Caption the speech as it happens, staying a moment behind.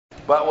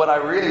But when I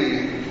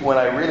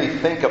really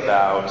think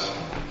about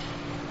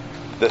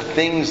the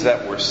things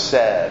that were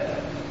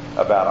said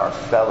about our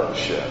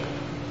fellowship,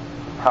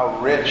 how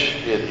rich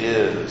it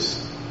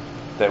is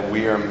that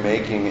we are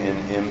making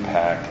an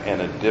impact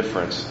and a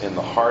difference in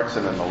the hearts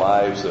and in the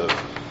lives of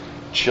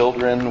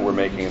children. We're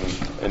making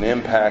an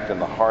impact in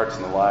the hearts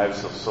and the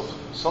lives of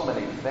so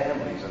many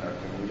families in our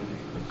community.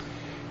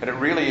 And it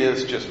really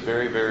is just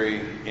very, very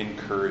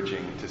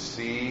encouraging to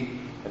see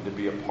and to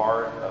be a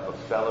part of a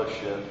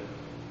fellowship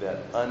that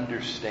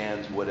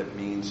understands what it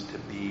means to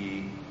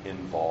be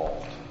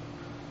involved.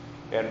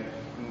 And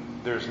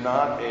there's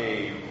not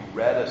a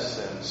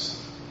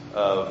reticence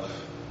of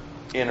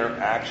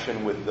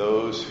interaction with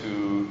those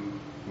who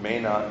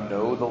may not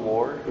know the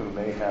Lord, who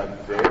may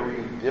have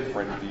very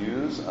different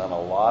views on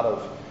a lot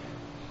of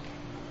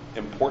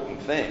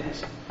important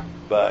things.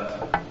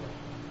 But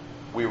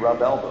we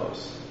rub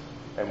elbows,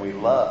 and we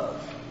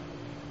love,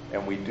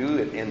 and we do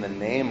it in the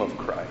name of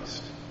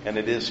Christ. And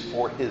it is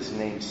for His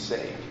name's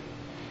sake.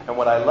 And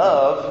what I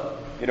love,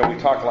 we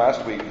talked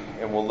last week,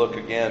 and we'll look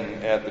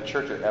again at the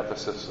church at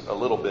Ephesus a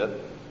little bit.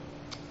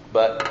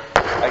 But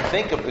I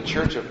think of the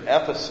church of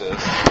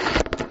Ephesus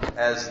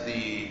as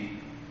the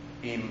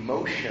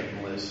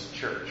emotionless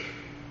church.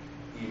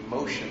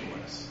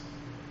 Emotionless.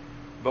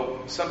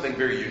 But something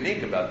very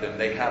unique about them,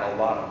 they had a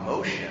lot of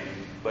motion,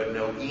 but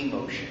no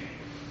emotion.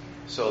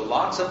 So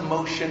lots of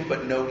motion,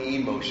 but no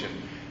emotion.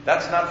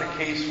 That's not the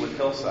case with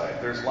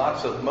Hillside. There's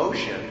lots of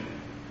motion,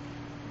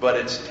 but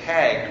it's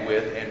tagged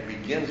with and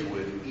begins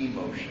with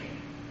emotion.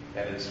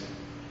 And it's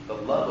the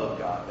love of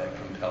God that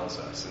compels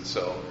us. And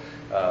so,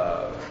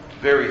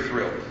 very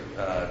thrilled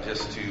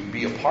just to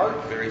be a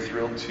part, very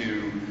thrilled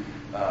to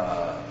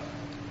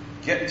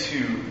get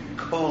to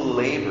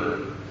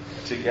co-labor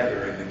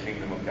together in the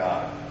kingdom of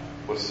God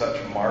with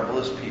such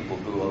marvelous people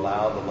who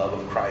allow the love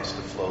of Christ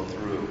to flow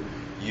through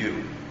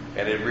you.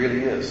 And it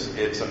really is.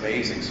 It's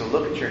amazing. So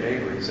look at your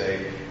neighbor and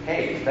say,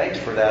 hey, thanks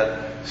for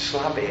that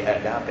sloppy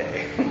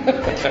agape.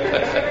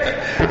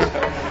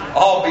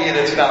 Albeit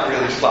it's not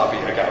really sloppy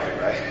agape,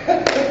 right?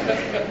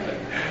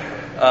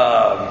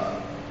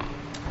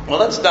 Well,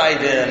 let's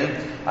dive in.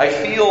 I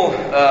feel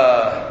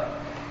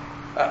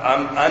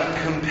I'm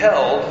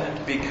compelled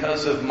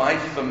because of my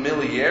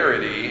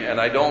familiarity, and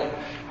I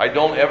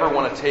don't ever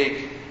want to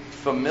take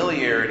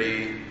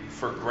familiarity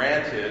for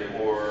granted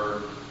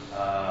or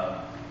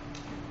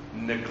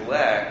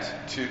neglect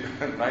to...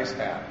 Nice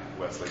hat,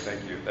 Wesley.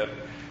 Thank you. That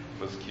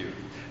was cute.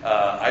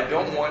 I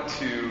don't want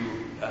to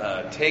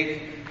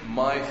take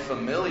my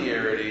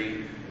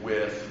familiarity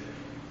with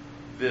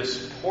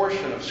this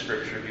portion of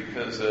Scripture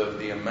because of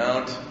the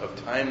amount of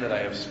time that I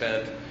have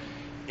spent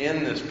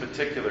in this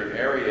particular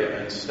area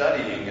and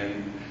studying,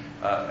 and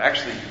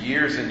actually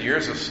years and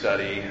years of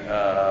study.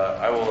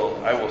 I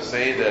will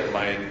say that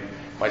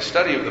my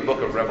study of the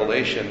book of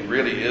Revelation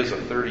really is a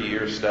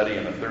 30-year study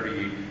and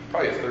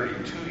probably a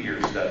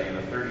 32-year study and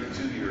a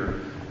 32-year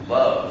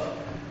love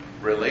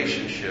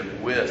relationship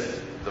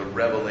with the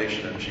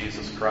revelation of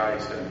Jesus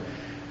Christ. And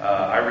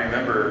I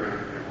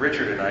remember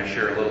Richard and I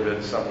share a little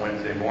bit some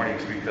Wednesday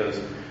mornings because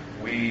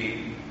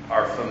we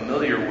are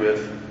familiar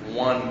with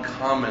one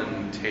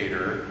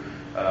commentator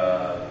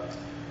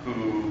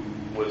who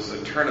was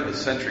a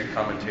turn-of-the-century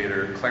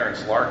commentator,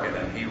 Clarence Larkin,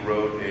 and he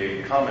wrote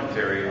a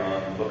commentary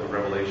on the book of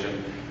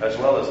Revelation as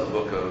well as the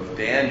book of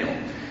Daniel.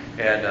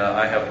 And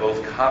I have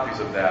both copies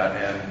of that,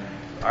 and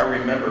I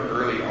remember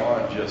early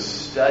on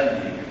just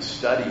studying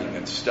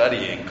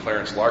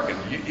Clarence Larkin.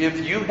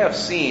 If you have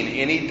seen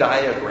any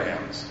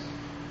diagrams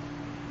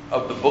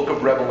of the book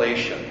of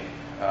Revelation,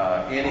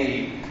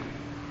 any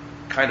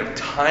kind of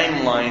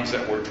timelines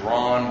that were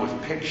drawn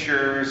with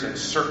pictures and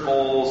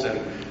circles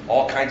and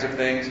all kinds of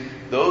things,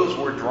 those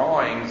were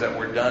drawings that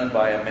were done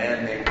by a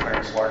man named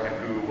Clarence Larkin,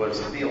 who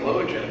was a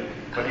theologian,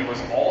 but he was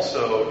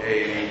also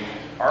an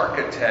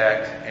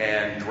architect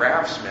and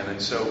draftsman,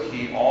 and so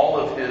all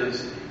of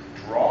his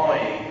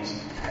drawings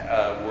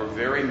were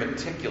very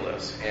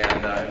meticulous.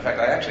 And in fact,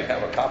 I actually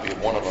have a copy of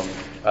one of them.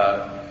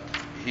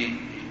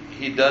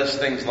 He does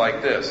things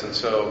like this, and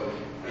so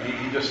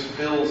he just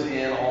fills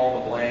in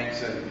all the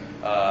blanks and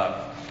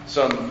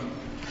some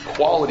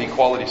quality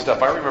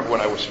stuff. I remember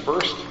when I was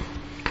first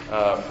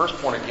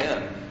born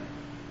again,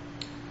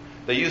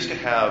 they used to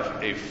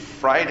have a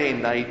Friday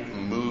night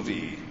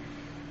movie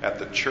at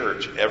the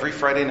church. Every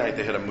Friday night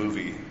they had a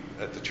movie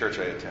at the church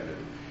I attended.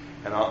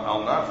 And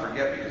I'll not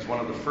forget, because one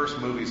of the first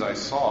movies I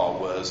saw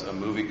was a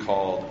movie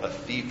called A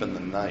Thief in the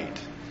Night.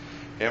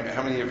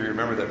 How many of you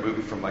remember that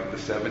movie from like the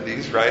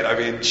 70s, right? I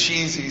mean,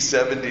 cheesy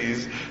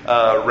 70s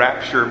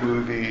rapture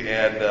movie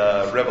and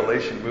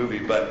Revelation movie.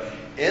 But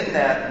in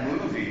that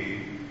movie,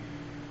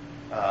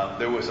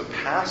 there was a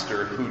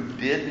pastor who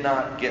did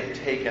not get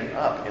taken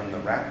up in the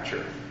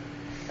rapture.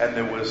 And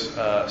there was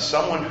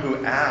someone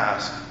who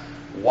asked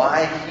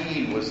why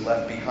he was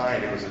left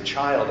behind. It was a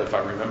child, if I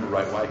remember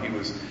right, why he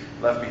was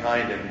left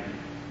behind. And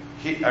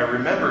I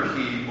remember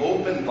he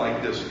opened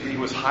like this. He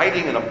was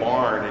hiding in a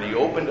barn, and he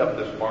opened up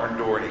this barn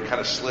door, and he kind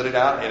of slid it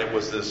out, and it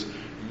was this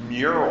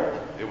mural.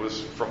 It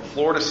was from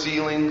floor to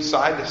ceiling,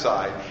 side to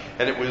side,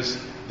 and it was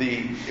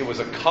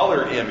a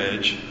color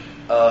image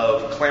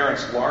of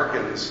Clarence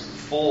Larkin's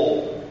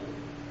full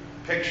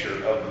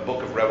picture of the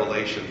book of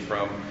Revelation,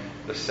 from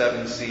the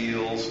 7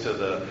 seals to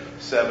the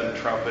 7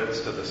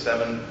 trumpets to the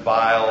 7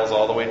 vials,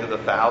 all the way to the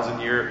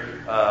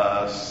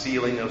 1,000-year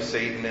sealing of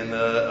Satan in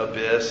the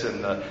abyss,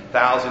 and the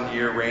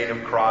 1,000-year reign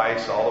of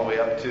Christ, all the way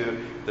up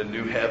to the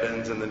new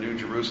heavens and the new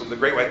Jerusalem, the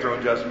great white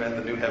throne judgment,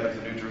 the new heavens,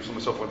 the new Jerusalem,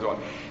 and so forth and so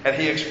on. And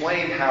he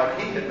explained how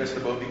he had missed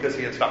the boat because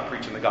he had stopped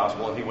preaching the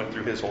gospel, and he went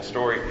through his whole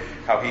story,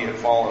 how he had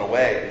fallen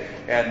away.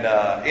 And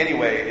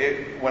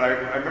when I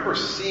remember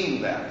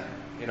seeing that,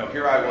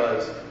 here I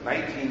was,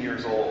 19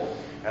 years old,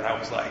 and I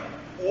was like,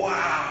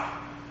 wow,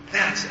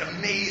 that's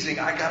amazing.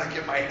 I got to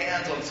get my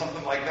hands on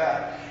something like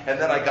that. And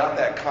then I got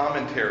that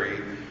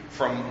commentary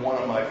from one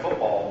of my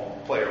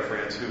football player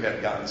friends who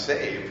had gotten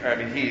saved. I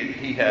mean,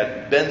 he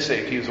had been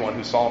saved. He was the one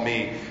who saw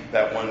me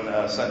that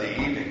one Sunday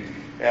evening.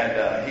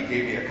 And he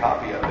gave me a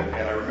copy of it.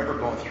 And I remember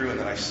going through, and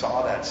then I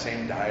saw that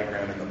same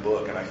diagram in the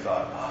book, and I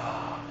thought,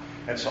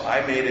 And so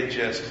I made it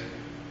just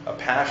a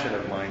passion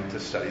of mine to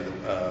study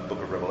the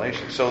book of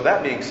Revelation. So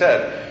that being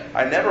said,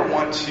 I never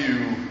want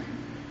to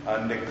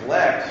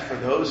neglect for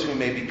those who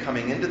may be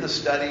coming into the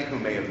study, who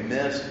may have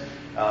missed.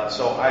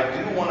 So I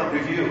do want to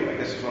review. I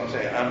guess is what I'm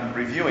saying. I'm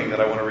reviewing that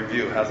I want to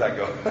review. How's that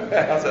go?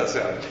 How's that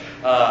sound?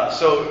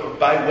 So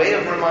by way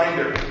of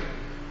reminder,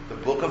 the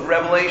book of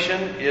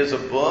Revelation is a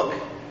book,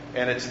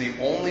 and it's the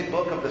only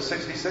book of the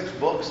 66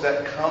 books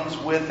that comes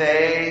with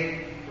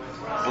a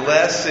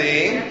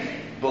blessing.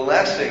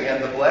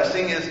 And the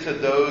blessing is to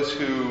those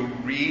who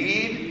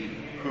read,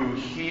 who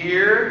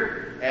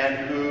hear,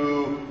 and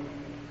who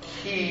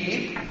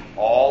keep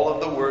all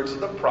of the words of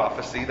the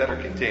prophecy that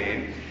are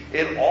contained.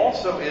 It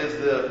also is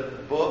the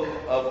book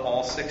of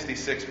all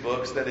 66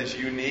 books that is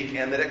unique,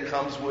 and that it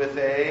comes with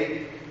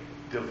a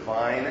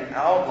divine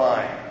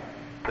outline.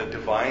 The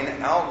divine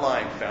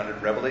outline found in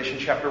Revelation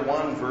chapter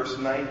 1, verse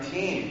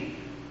 19.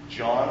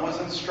 John was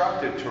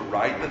instructed to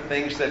write the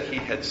things that he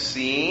had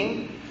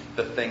seen,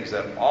 the things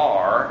that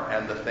are,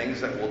 and the things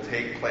that will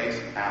take place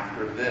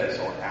after this,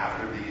 or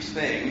after these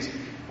things,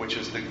 which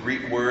is the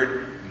Greek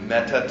word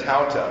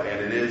metatauta,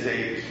 and it is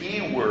a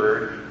key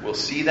word. We'll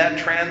see that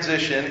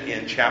transition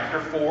in chapter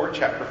 4.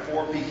 Chapter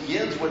 4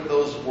 begins with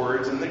those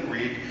words in the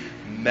Greek,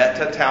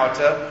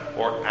 metatauta,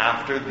 or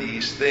after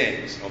these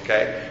things.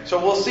 Okay? So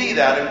we'll see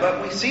that,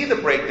 but we see the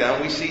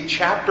breakdown. We see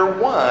chapter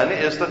 1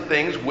 is the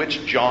things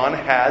which John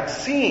had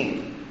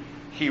seen.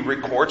 He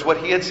records what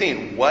he had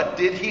seen. What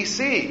did he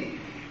see?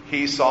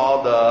 He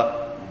saw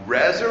the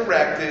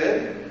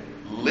resurrected,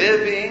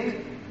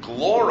 living,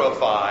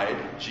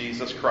 glorified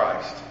Jesus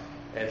Christ.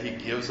 And he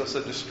gives us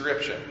a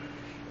description.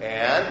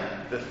 And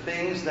the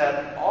things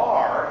that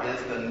are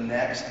is the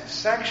next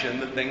section.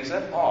 The things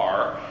that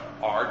are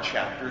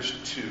chapters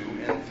 2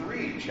 and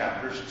 3.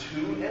 Chapters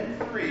 2 and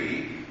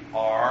 3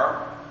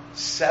 are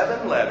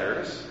 7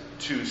 letters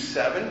to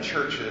 7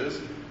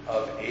 churches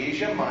of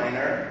Asia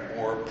Minor,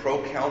 or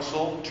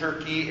proconsul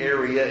Turkey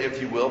area,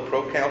 if you will,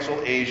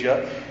 proconsul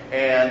Asia.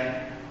 And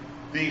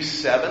these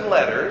 7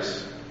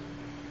 letters,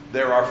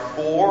 there are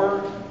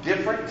 4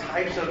 different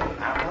types of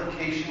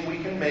application we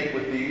can make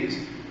with these.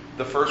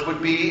 The first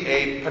would be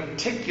a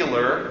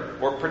particular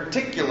or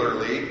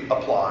particularly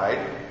applied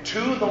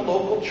to the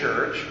local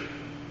church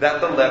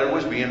that the letter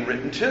was being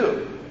written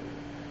to.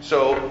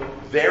 So,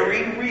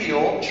 very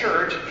real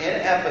church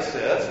in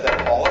Ephesus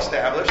that Paul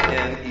established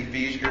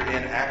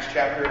in Acts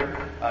chapter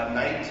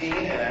 19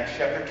 and Acts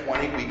chapter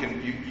 20.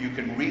 You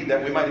can read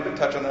that. We might even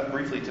touch on that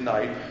briefly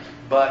tonight.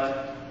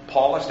 But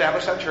Paul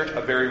established that church,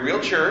 a very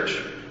real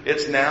church.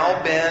 It's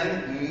now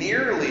been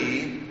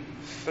nearly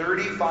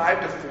 35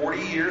 to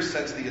 40 years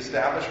since the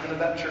establishment of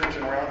that church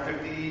in around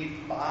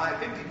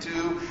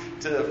 52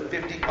 to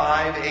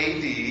 55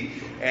 AD.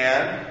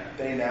 And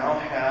they now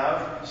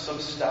have some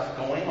stuff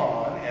going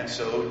on. And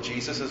so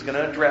Jesus is going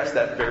to address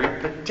that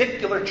very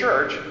particular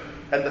church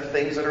and the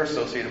things that are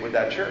associated with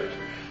that church.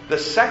 The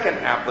second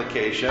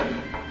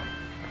application...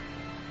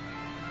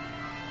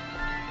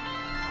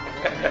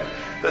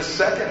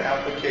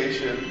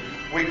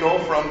 we go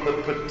from the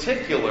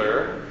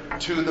particular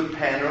to the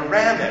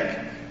panoramic.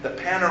 The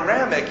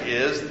panoramic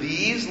is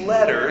these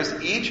letters,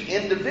 each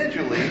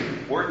individually,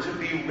 were to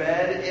be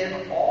read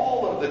in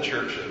all of the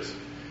churches.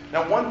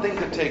 Now, one thing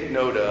to take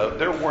note of,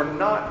 there were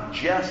not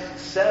just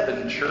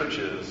 7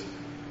 churches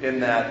in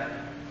that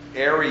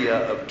area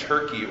of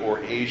Turkey or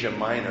Asia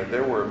Minor.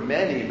 There were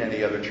many,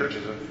 many other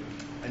churches.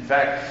 In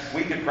fact,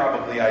 we could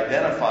probably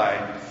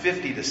identify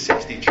 50 to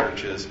 60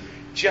 churches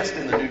just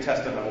in the New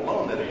Testament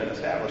alone that have been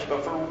established.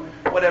 But for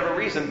whatever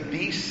reason,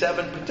 these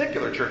 7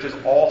 particular churches,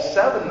 all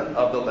 7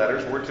 of the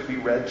letters were to be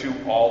read to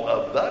all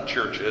of the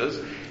churches.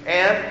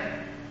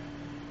 And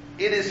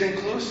it is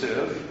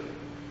inclusive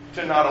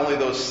to not only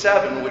those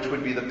 7, which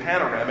would be the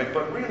panoramic,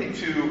 but really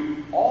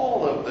to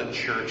all of the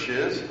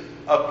churches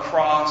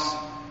across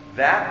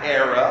that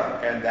era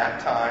and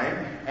that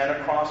time, and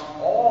across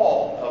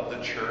all of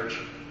the church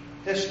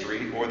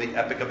history, or the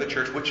epic of the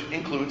church, which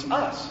includes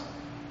us.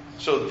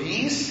 So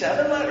these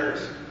 7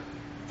 letters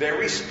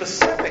very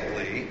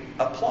specifically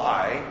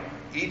apply,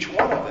 each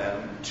one of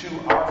them, to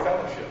our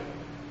fellowship.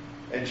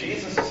 And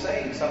Jesus is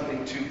saying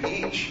something to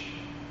each,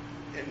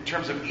 in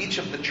terms of each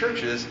of the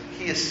churches,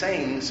 he is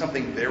saying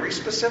something very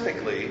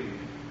specifically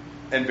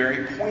and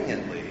very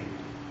poignantly.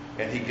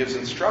 And he gives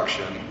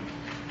instruction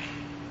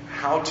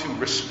how to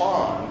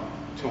respond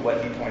to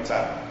what he points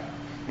out.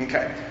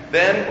 Okay.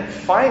 Then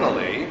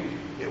finally,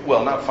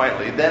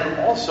 then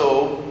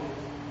also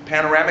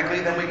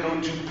panoramically, then we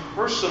go to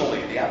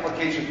personally, the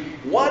application.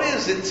 What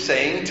is it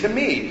saying to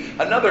me?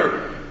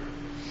 Another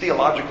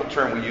theological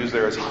term we use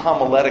there is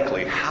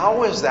homiletically.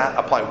 How is that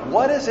applied?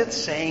 What is it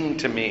saying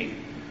to me?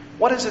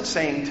 What is it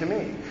saying to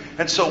me?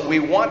 And so we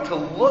want to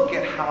look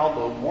at how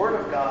the Word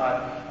of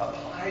God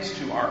applies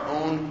to our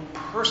own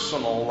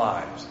personal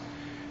lives.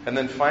 And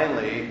then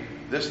finally,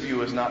 this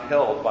view is not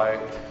held by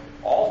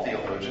all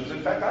theologians.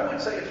 In fact, I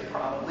would say it's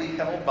probably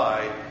held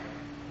by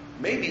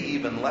maybe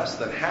even less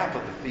than half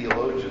of the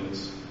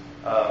theologians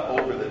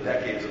over the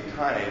decades of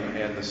time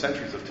and the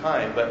centuries of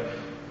time. But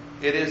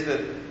it is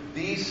that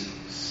these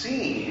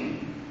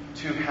seem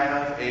to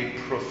have a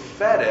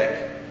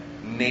prophetic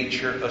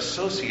nature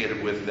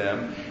associated with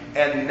them.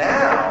 And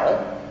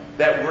now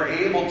that we're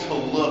able to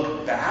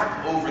look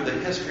back over the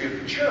history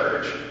of the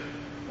church,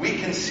 we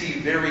can see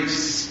very,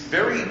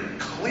 very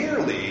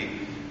clearly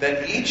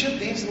that each of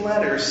these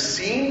letters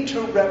seem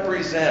to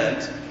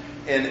represent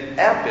an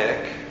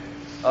epic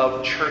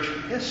of church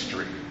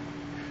history.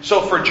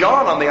 So for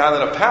John on the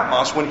island of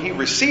Patmos, when he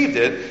received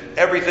it,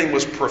 everything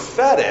was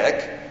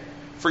prophetic.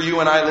 For you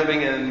and I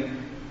living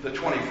in the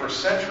 21st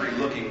century,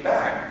 looking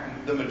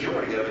back, the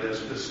majority of it is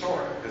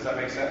historic. Does that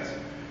make sense?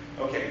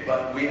 Okay,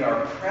 but we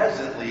are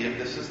presently, if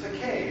this is the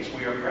case,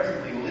 we are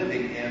presently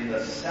living in the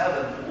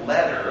 7th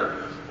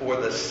letter, or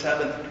the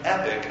 7th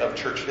epic of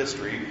church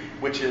history,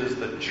 which is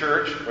the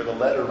church, or the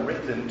letter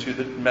written to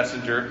the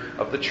messenger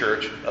of the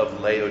church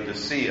of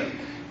Laodicea.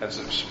 And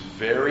some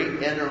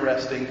very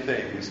interesting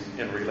things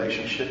in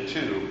relationship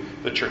to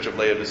the church of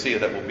Laodicea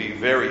that will be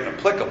very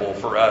applicable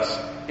for us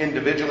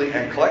individually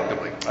and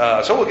collectively.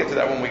 So we'll get to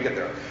that when we get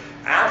there.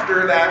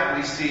 After that,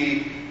 we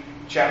see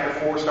chapter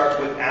 4 starts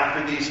with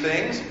after these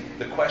things.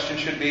 The question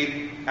should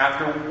be,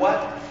 after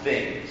what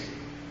things?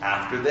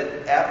 After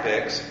the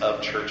epics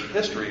of church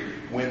history.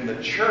 When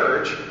the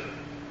church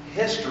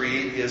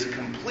history is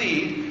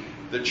complete,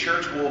 the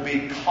church will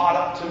be caught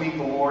up to meet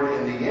the Lord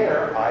in the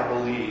air, I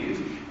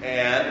believe.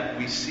 And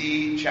we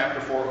see chapter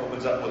 4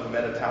 opens up with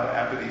Metatauta.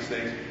 After these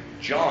things,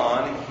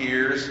 John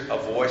hears a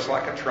voice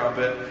like a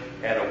trumpet,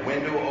 and a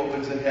window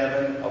opens in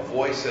heaven. A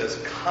voice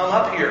says, "Come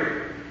up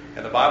here."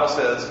 And the Bible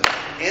says,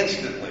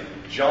 instantly,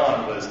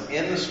 John was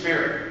in the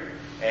Spirit,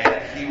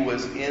 and he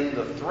was in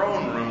the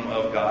throne room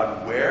of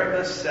God, where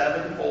the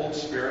sevenfold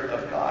Spirit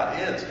of God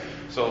is.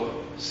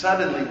 So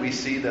suddenly we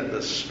see that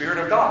the Spirit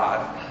of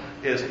God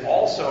is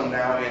also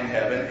now in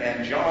heaven,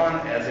 and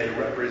John, as a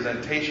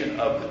representation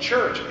of the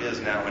church, is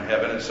now in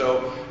heaven. And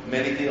so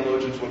many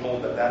theologians would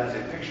hold that that is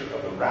a picture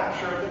of the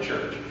rapture of the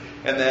church.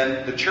 And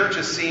then the church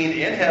is seen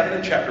in heaven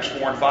in chapters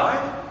 4 and 5.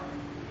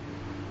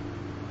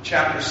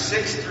 Chapters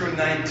 6 through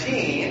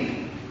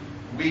 19,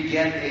 we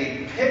get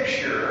a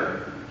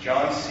picture.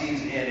 John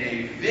sees in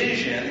a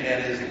vision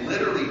and is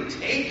literally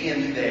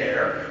taken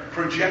there,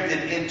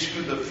 projected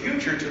into the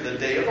future to the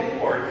day of the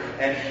Lord.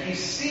 And he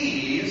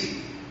sees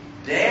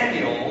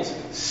Daniel's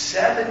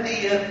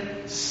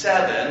 70th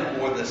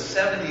 7, or the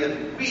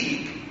 70th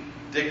week,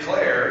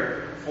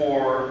 declared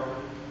for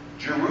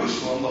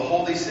Jerusalem, the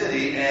holy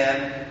city,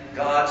 and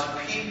God's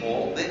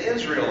people, the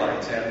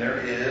Israelites. And there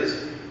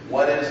is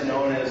what is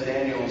known as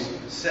Daniel's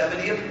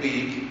 70th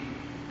week.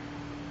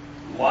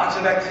 Lots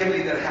of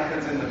activity that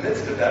happens in the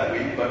midst of that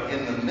week, but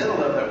in the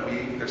middle of that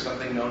week, there's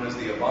something known as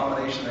the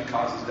abomination that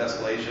causes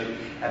desolation,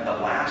 and the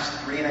last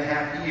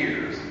 3.5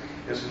 years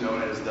is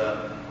known as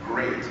the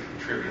Great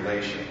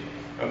Tribulation.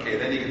 Okay,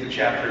 then you get to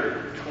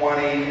chapter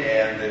 20,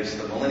 and it's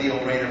the millennial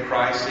reign of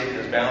Christ. Satan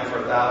is bound for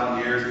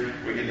 1,000 years.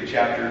 We get to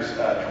chapters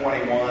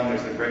 21.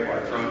 There's the great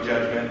white throne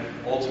judgment,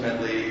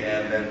 ultimately,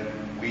 and then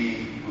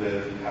we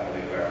live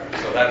happily ever after.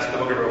 So that's the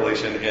book of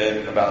Revelation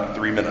in about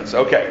 3 minutes.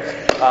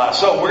 Okay,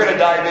 so we're going to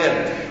dive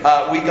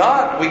in. We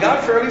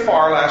got fairly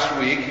far last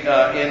week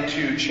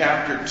into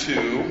chapter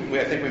 2.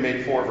 I think we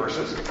made 4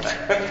 verses.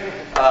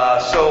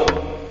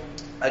 So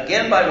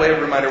again, by way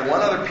of reminder,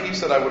 one other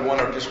piece that I would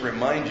want to just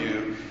remind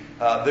you,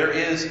 there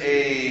is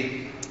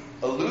a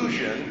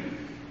allusion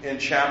in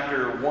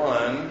chapter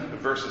 1,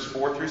 verses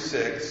 4 through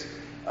 6,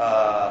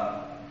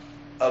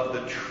 of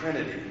the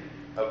Trinity.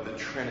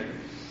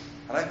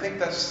 And I think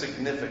that's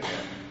significant.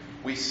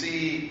 We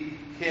see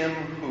him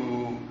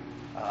who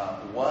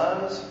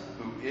was,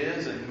 who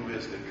is, and who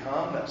is to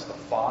come. That's the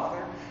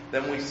Father.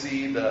 Then we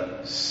see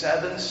the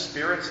 7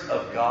 spirits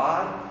of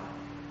God.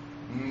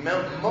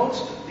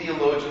 Most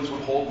theologians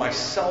would hold,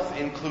 myself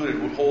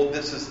included, would hold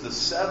this is the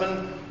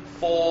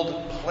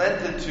 7-fold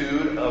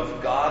plenitude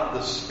of God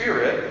the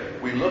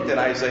Spirit. We looked at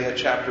Isaiah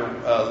chapter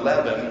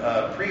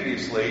 11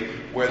 previously,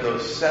 where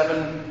those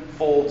 7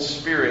 threefold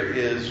Spirit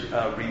is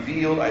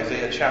revealed,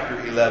 Isaiah chapter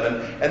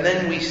 11. And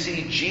then we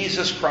see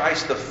Jesus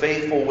Christ, the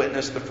faithful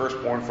witness, the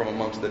firstborn from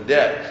amongst the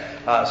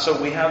dead. So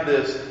we have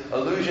this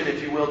allusion,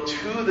 if you will,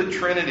 to the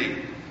Trinity.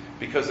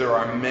 Because there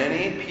are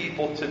many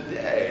people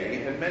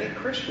today, and many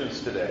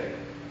Christians today,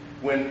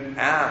 when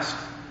asked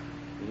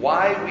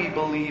why we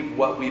believe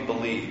what we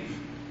believe,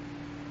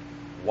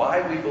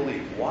 why do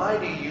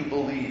you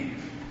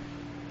believe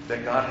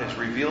that God has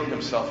revealed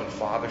himself in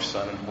Father,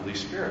 Son, and Holy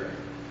Spirit?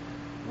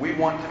 We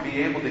want to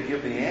be able to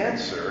give the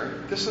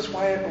answer, this is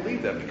why I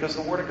believe that, because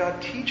the Word of God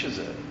teaches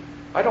it.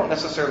 I don't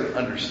necessarily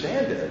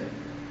understand it,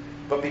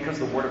 but because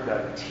the Word of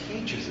God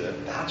teaches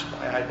it, that's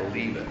why I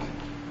believe it.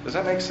 Does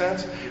that make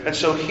sense? And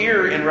so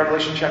here in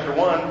Revelation chapter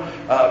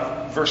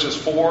 1, verses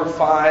 4,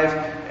 5,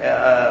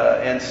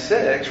 and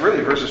 6,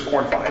 really verses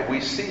 4 and 5, we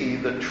see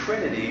the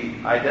Trinity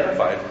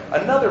identified.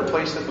 Another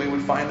place that we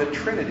would find the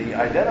Trinity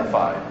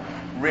identified.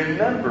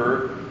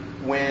 Remember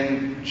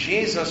when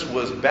Jesus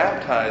was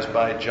baptized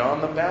by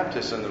John the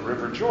Baptist in the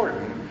River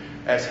Jordan,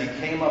 as he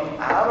came up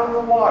out of the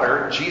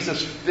water,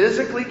 Jesus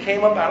physically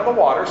came up out of the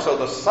water, so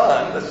the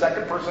Son, the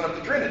second person of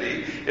the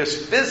Trinity,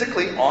 is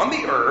physically on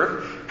the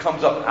earth,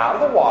 comes up out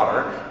of the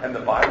water, and the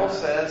Bible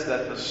says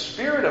that the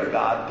Spirit of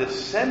God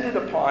descended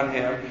upon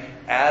him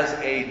as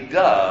a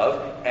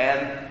dove,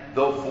 and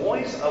the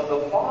voice of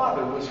the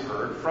Father was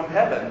heard from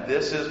heaven.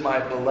 This is my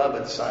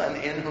beloved Son,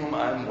 in whom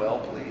I'm well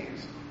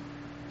pleased.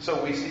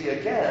 So we see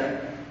again,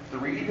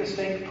 three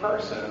distinct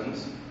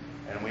persons.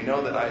 And we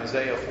know that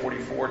Isaiah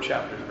 44,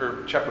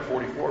 chapter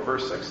 44,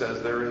 verse 6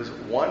 says, there is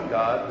one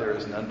God, there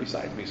is none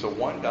besides me. So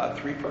one God,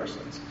 three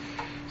persons.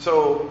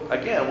 So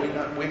again,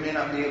 we may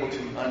not be able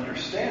to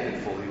understand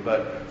it fully,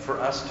 but for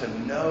us to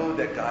know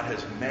that God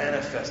has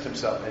manifested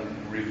himself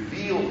and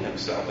revealed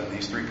himself in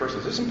these three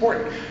persons is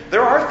important.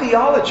 There are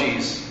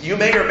theologies, you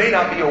may or may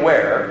not be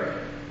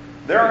aware,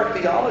 there are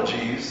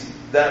theologies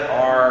that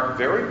are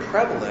very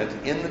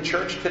prevalent in the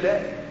church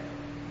today.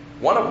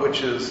 One of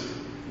which is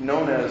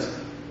known as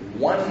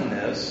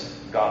oneness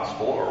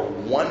gospel or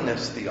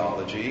oneness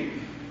theology.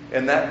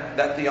 And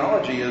that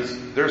theology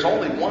is there's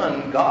only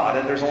one God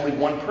and there's only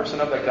one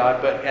person of that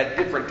God, but at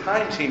different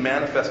times he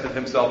manifested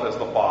himself as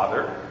the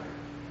Father.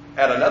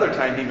 At another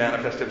time he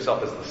manifested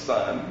himself as the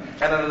Son.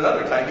 And at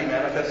another time he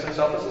manifested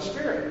himself as the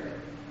Spirit.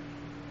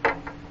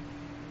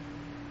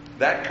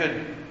 That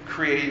could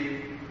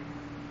create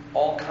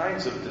all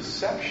kinds of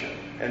deception.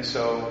 And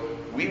so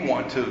we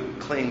want to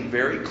cling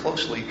very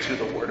closely to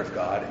the Word of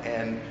God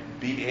and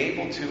be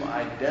able to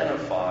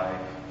identify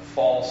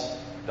false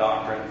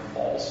doctrine,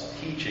 false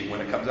teaching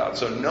when it comes out.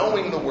 So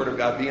knowing the Word of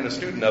God, being a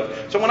student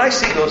of. So when I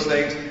see those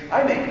things,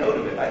 I make note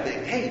of it. I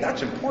think, hey,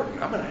 that's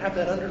important. I'm going to have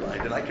that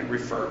underlined. And I can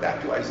refer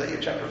back to Isaiah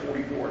chapter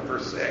 44 and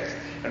verse 6.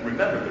 And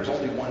remember, there's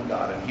only one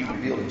God, and he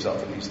revealed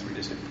himself in these three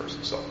distinct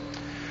persons. So,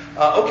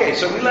 okay,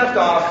 so we left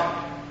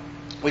off,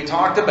 we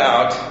talked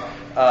about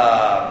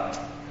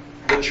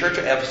the church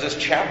of Ephesus,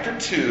 chapter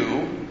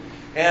 2.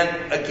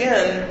 And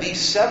again, these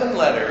 7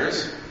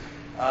 letters,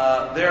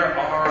 there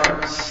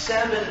are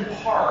 7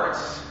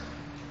 parts,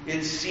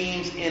 it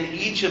seems, in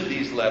each of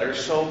these letters.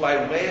 So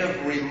by way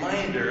of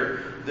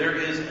reminder, there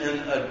is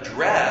an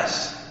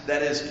address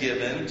that is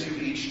given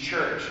to each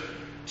church.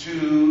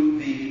 To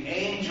the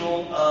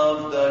angel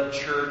of the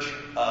church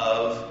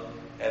of,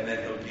 and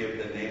then he'll give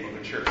the name of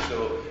the church.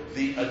 So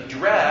the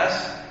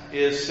address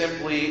is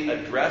simply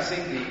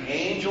addressing the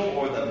angel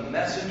or the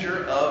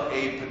messenger of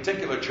a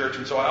particular church.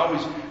 And so I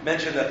always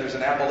mention that there's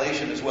an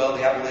appellation as well.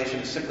 The appellation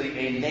is simply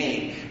a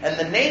name. And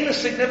the name is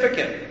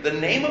significant. The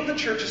name of the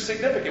church is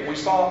significant. We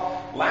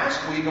saw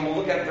last week, and we'll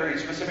look at it very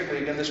specifically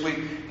again this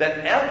week, that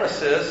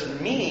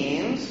Ephesus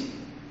means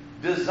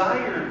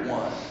desired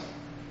one.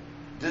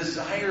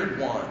 Desired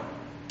one.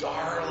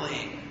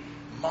 Darling.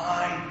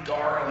 My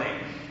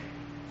darling.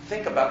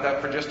 Think about that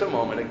for just a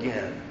moment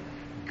again.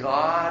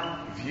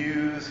 God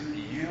views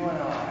you and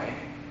I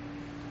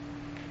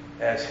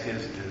as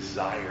his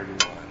desired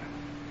one.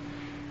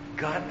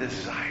 God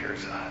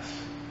desires us.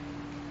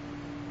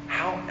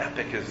 How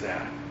epic is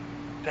that?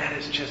 That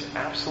is just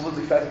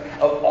absolutely fascinating.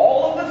 Of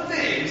all of the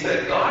things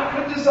that God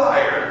could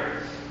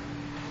desire,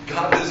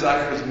 God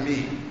desires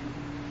me.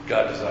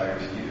 God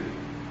desires you.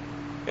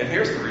 And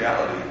here's the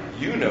reality.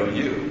 You know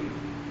you.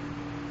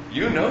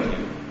 You know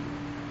you.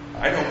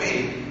 I know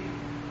me.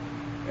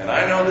 And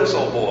I know this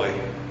old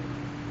boy.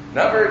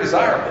 Not very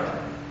desirable.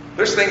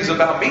 There's things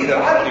about me that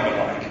I don't even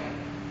like.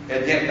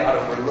 And yet God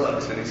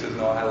overlooks and he says,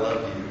 no, I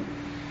love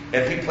you.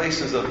 And he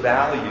places a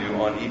value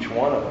on each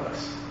one of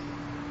us.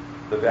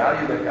 The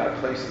value that God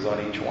places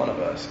on each one of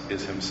us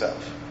is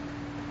himself.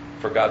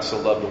 For God so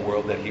loved the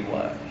world that he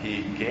what?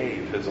 He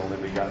gave his only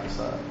begotten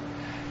Son.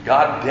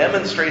 God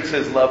demonstrates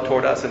his love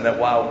toward us in that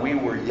while we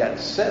were yet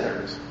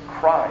sinners,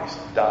 Christ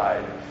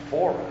died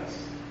for us.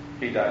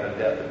 He died a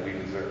death that we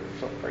deserve.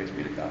 So praise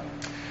be to God.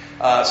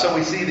 So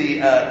we see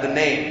the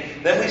name.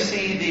 Then we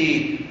see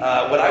the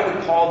what I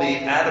would call the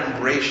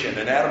adumbration.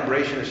 And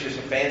adumbration is just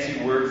a fancy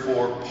word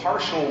for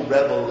partial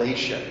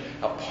revelation.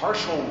 A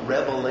partial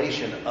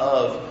revelation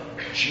of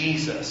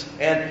Jesus.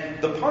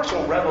 And the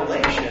partial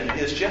revelation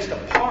is just a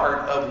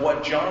part of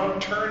what John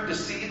turned to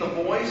see the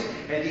voice,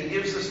 and he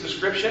gives this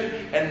description.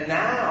 And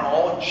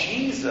now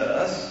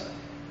Jesus,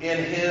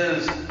 in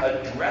his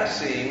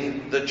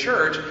addressing the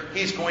church,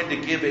 he's going to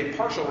give a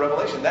partial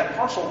revelation. That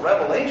partial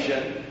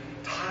revelation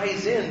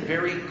ties in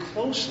very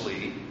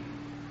closely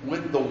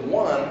with the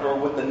one, or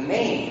with the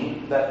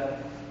name that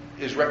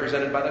is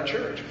represented by the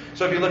church.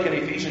 So if you look in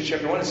Ephesians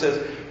chapter 1, it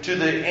says, to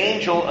the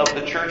angel of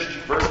the church,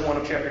 verse 1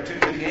 of chapter 2,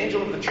 to the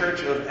angel of the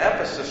church of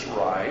Ephesus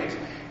write,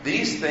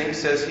 these things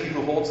says he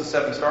who holds the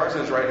 7 stars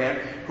in his right hand,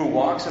 who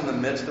walks in the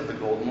midst of the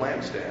golden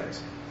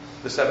lampstands.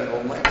 The 7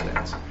 golden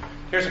lampstands.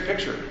 Here's a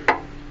picture.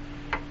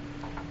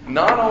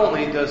 Not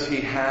only does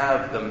he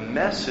have the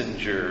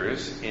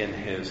messengers in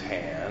his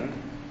hand,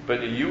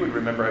 but you would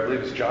remember, I believe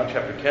it's John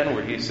chapter 10,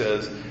 where he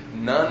says,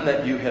 none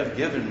that you have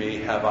given me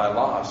have I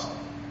lost.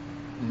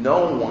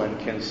 No one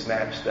can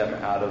snatch them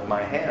out of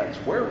my hands.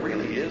 Where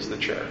really is the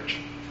church?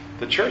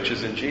 The church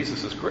is in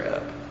Jesus'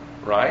 grip,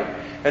 right?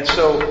 And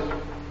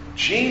so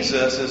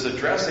Jesus is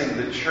addressing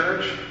the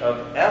church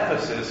of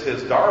Ephesus,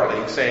 his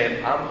darling,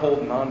 saying, I'm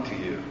holding on to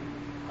you.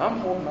 I'm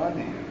holding on to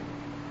you.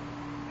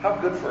 How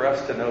good for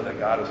us to know that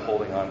God is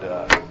holding on to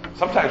us.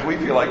 Sometimes we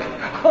feel like,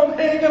 I'm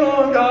hanging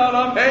on, God,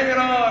 I'm hanging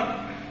on.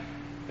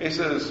 He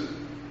says,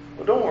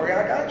 well, don't worry,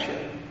 I got you.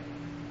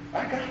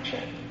 I got you.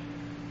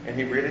 And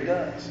he really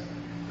does.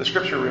 The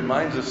scripture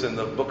reminds us in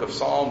the book of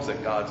Psalms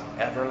that God's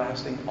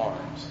everlasting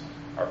arms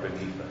are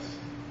beneath us.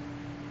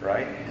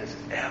 Right? His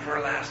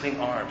everlasting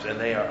arms, and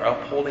they are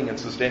upholding and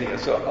sustaining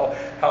us. So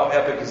how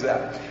epic is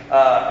that?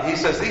 He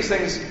says,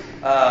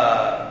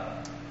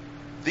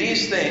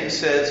 these things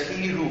says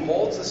he who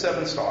holds the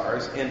 7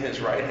 stars in his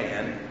right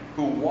hand,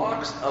 who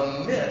walks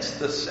amidst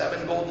the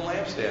 7 golden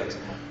lampstands.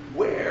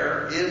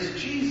 Where is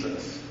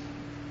Jesus?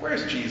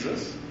 Where's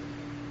Jesus?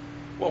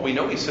 Well, we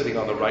know he's sitting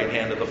on the right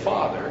hand of the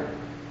Father,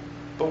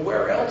 but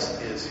where else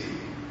is he?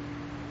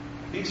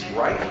 He's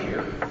right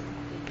here.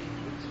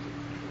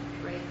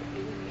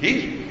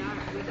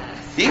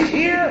 He's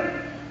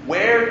here.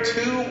 Where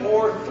 2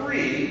 or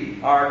 3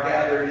 are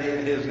gathered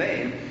in his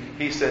name,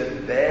 he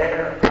said,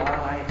 there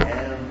I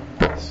am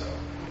also.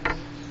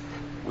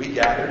 We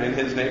gathered in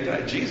his name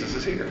tonight. Jesus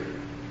is here.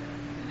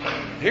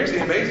 Here's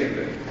the amazing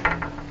thing.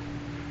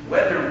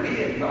 Whether we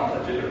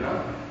acknowledge it or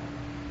not,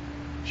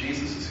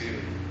 Jesus is here.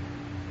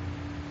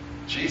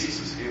 Jesus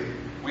is here.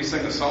 We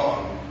sing a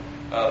song,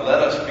 let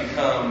us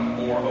become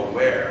more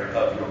aware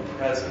of your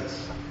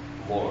presence,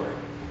 Lord.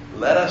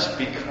 Let us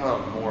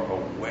become more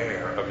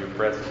aware of your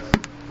presence.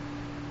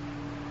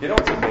 You know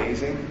what's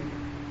amazing?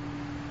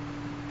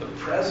 The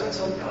presence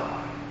of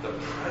God, the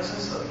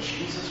presence of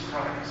Jesus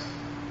Christ.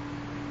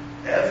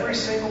 Every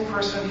single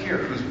person here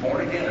who's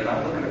born again, and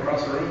I'm looking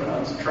across the room and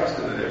I'm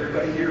trusting that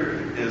everybody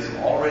here is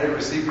already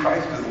received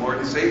Christ as Lord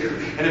and Savior.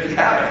 And if you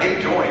haven't,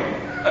 hey, join.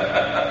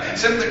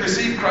 Simply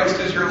receive Christ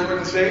as your Lord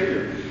and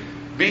Savior.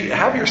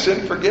 Have your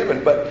sin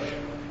forgiven. But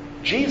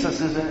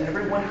Jesus is in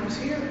everyone who's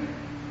here.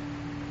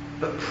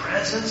 The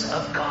presence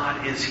of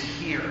God is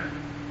here.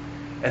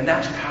 And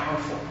that's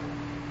powerful.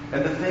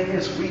 And the thing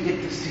is, we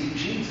get to see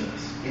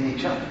Jesus in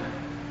each other.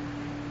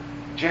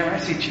 Jan, I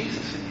see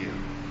Jesus in you.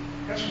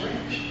 That's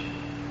rich.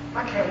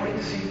 I can't wait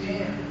to see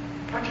Jan.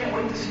 I can't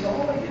wait to see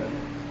all of you.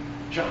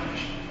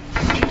 Josh,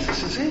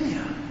 Jesus is in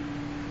you.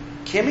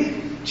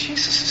 Kimmy,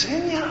 Jesus is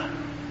in you.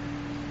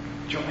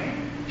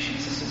 Joanne,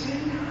 Jesus is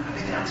in you. I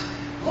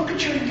mean, look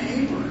at your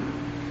neighbor.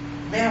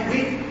 Man,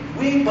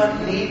 we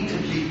but need to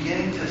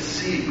begin to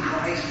see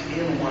Christ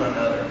in one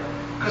another.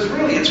 Because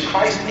really, it's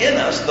Christ in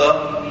us, the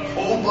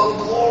hope of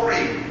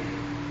glory.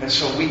 And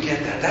so we get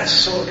that. That's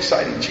so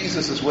exciting.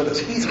 Jesus is with us.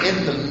 He's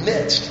in the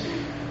midst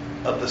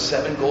of the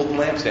 7 golden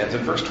lampstands.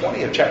 And verse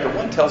 20 of chapter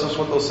 1 tells us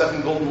what those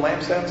 7 golden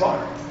lampstands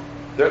are.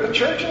 They're the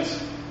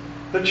churches.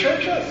 The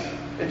churches.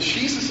 And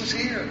Jesus is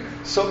here.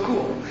 So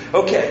cool.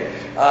 Okay.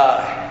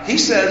 He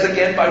says,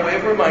 again, by way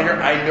of reminder,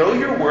 I know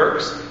your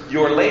works,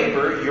 your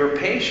labor, your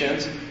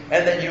patience,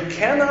 and that you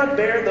cannot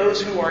bear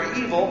those who are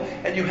evil,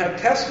 and you have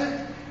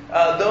tested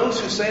those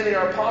who say they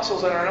are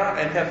apostles and are not,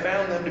 and have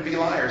found them to be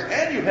liars.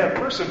 And you have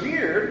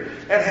persevered,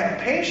 and have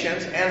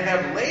patience, and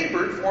have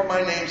labored for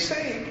my name's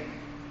sake,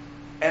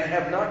 and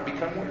have not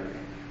become weary.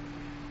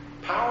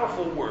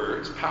 Powerful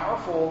words,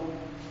 powerful.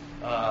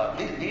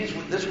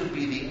 This would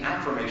be the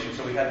affirmation.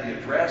 So we had the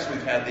address,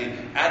 we've had the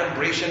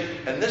adumbration,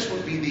 and this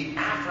would be the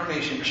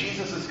affirmation.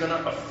 Jesus is going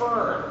to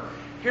affirm.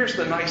 Here's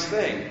the nice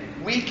thing.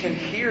 We can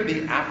hear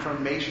the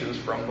affirmations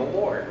from the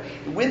Lord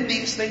when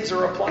these things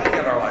are applying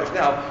in our lives.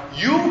 Now,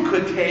 you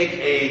could take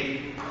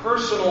a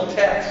personal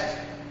test,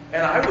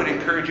 and I would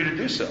encourage you to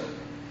do so.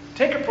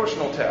 Take a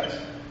personal test.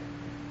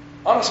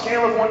 On a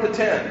scale of 1 to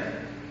 10.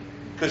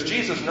 Because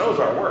Jesus knows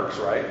our works,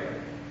 right?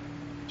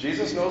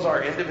 Jesus knows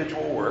our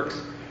individual works.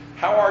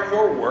 How are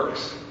your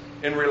works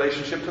in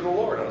relationship to the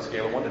Lord on a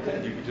scale of 1 to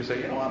 10? You could just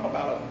say, I'm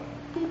about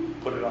a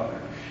boop, put it on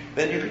there.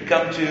 Then you could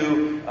come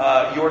to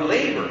your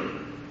labor.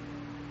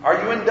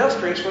 Are you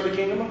industrious for the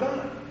kingdom of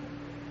God?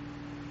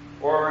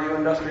 Or are you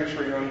industrious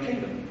for your own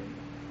kingdom?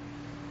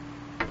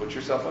 Put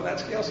yourself on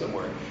that scale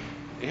somewhere.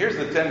 Here's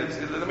the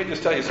tendency. Let me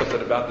just tell you something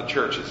about the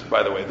churches,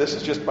 by the way. This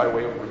is just by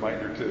way of a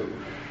reminder, too.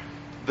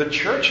 The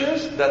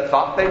churches that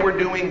thought they were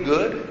doing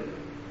good,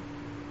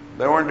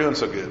 they weren't doing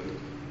so good.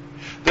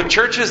 The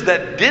churches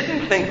that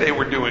didn't think they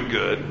were doing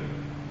good,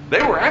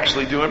 they were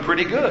actually doing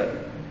pretty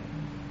good.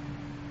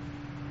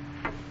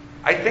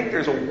 I think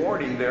there's a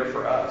warning there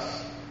for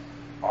us.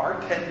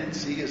 Our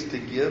tendency is to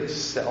give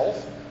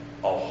self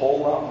a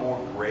whole lot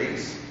more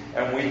grace,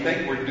 and we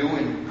think we're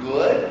doing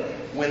good,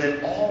 when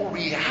in all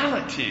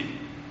reality,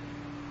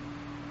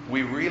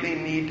 we really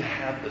need to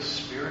have the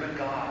Spirit of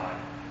God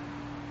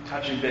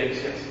touching base.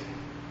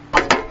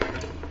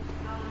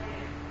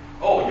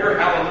 Oh, you're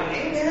hallelujah.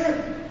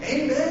 Amen.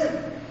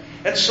 Amen.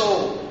 And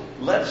so,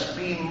 let's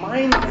be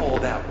mindful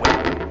that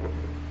way.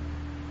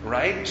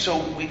 Right? So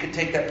we could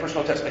take that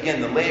personal test.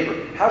 Again, the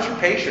labor. How's your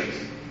patience?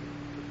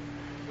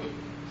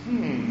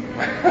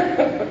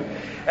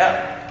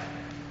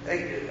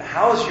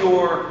 How's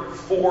your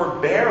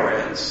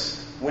forbearance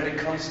when it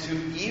comes to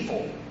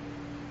evil?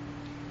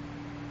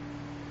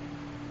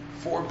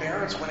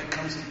 Forbearance when it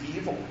comes to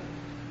evil.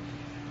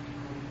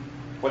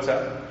 What's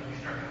that?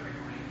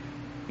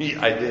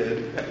 Yeah, I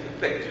did.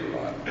 Thank you,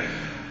 Ron.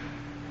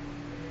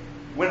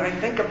 When I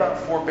think about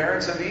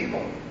forbearance of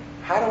evil,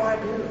 how do I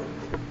do it?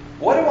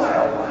 What do I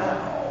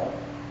allow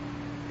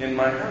in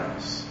my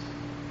house?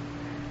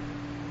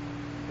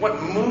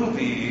 What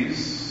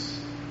movies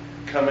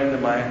come into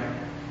my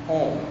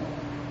home?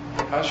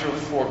 How's your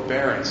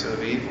forbearance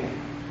of evil?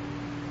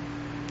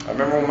 I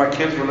remember when my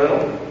kids were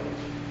little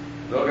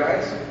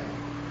guys,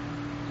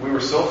 we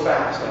were so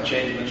fast on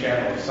changing the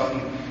channel. If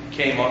something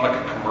came on,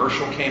 like a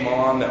commercial came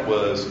on that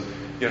was,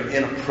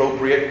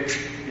 inappropriate,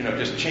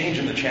 just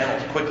changing the channel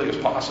as quickly as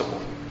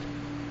possible.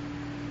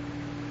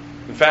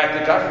 In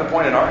fact, it got to the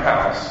point in our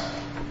house,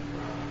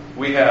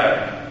 we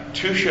had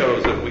 2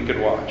 shows that we could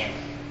watch.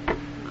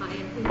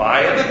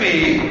 Maya the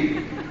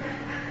Bee,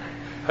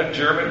 a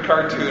German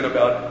cartoon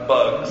about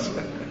bugs,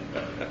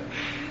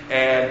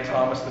 and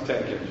Thomas the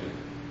Tank Engine.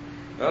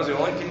 That was the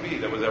only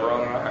TV that was ever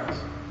on in our house.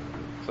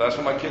 So that's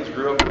what my kids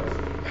grew up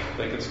with.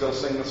 They can still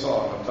sing the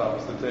song of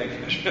Thomas the Tank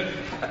Engine.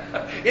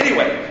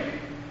 Anyway,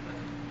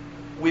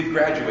 we've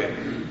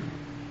graduated.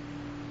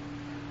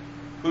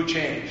 Who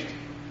changed?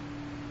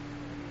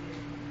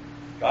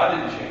 God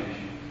didn't change.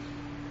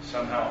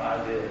 Somehow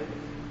I did.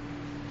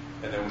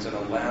 And there was an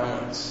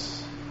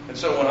allowance. And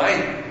so when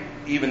I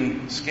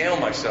even scale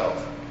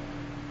myself,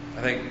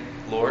 I think,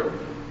 Lord,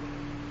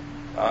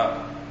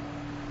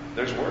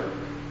 there's work.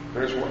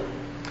 There's work.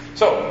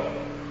 So,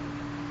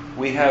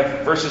 we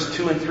have verses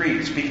 2 and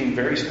 3 speaking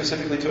very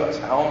specifically to us.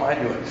 How am I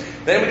doing?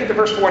 Then we get to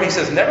verse 4 and he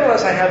says,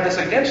 nevertheless, I have this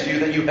against you,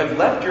 that you have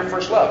left your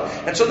first love.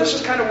 And so this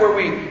is kind of where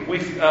we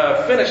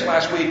finished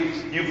last week.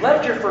 You've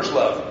left your first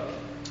love.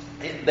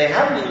 They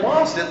haven't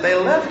lost it, they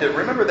left it.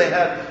 Remember,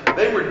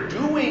 they were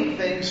doing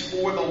things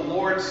for the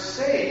Lord's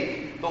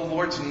sake, the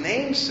Lord's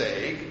name's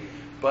sake,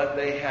 but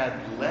they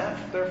had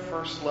left their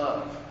first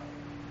love.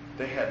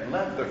 They had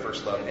left their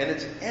first love. And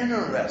it's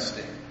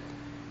interesting.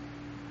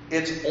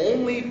 It's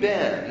only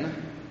been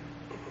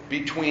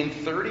between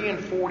 30 and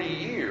 40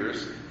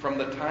 years from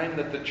the time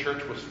that the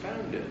church was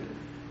founded.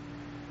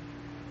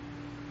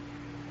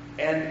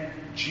 And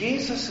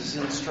Jesus'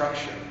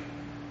 instruction.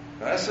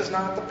 Now, this is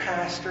not the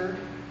pastor.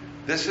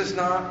 This is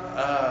not,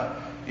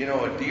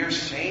 a dear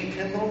saint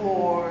in the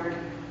Lord.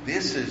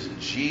 This is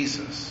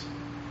Jesus.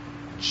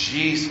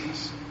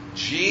 Jesus.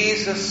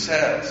 Jesus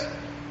says,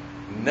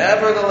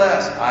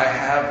 nevertheless, I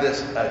have this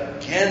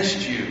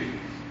against you,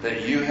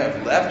 that you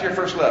have left your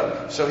first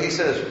love. So he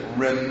says,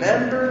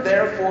 remember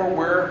therefore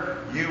where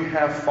you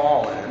have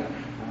fallen,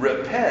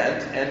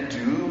 repent and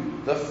do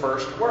the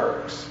first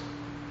works.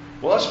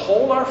 Well, let's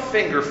hold our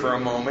finger for a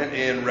moment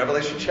in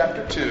Revelation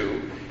chapter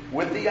 2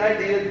 with the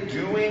idea of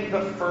doing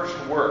the first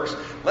works.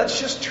 Let's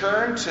just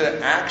turn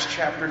to Acts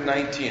chapter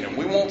 19. And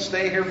we won't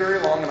stay here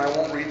very long, and I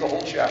won't read the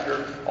whole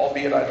chapter,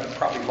 albeit I'd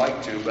probably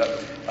like to. But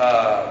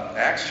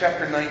Acts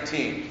chapter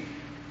 19.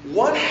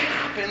 What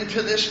happened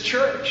to this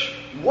church?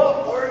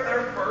 What were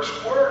their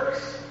first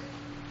works?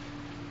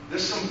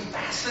 There's some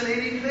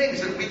fascinating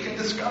things that we can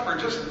discover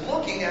just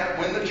looking at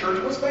when the church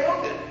was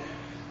founded.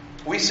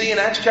 We see in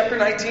Acts chapter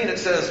 19, it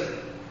says,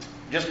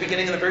 just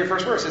beginning in the very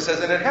first verse, it says,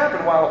 and it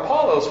happened while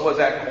Apollos was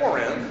at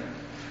Corinth,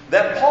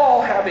 that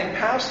Paul, having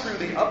passed through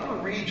the upper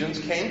regions,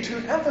 came to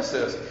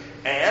Ephesus.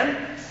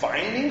 And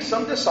finding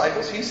some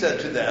disciples, he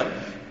said to them,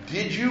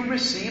 did you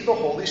receive the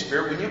Holy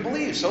Spirit when you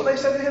believed? So they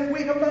said to him,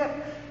 we have not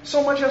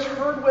so much as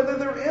heard whether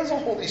there is a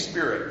Holy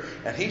Spirit.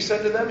 And he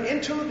said to them,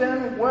 into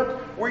then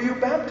what were you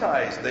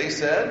baptized? They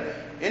said,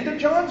 into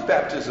John's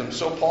baptism.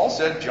 So Paul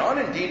said, John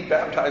indeed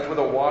baptized with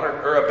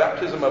a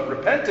baptism of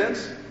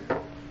repentance.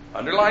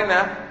 Underline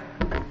that.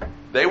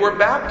 They were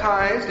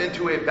baptized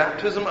into a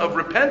baptism of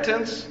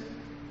repentance.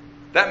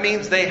 That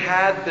means they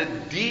had the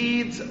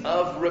deeds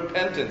of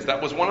repentance.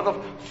 That was one of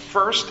the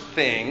first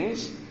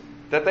things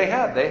that they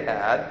had. They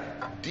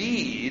had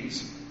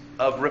deeds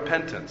of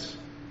repentance.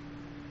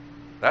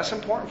 That's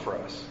important for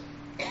us.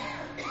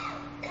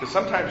 Because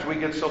sometimes we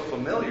get so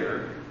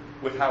familiar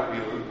with how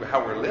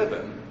we're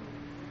living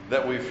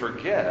that we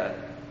forget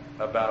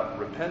about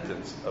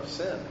repentance of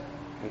sin.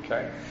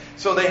 Okay?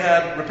 So they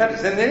had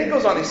repentance. And then he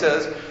goes on, he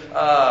says,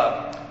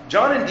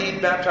 John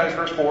indeed baptized,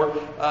 verse 4,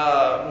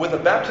 with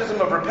a baptism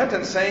of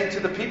repentance, saying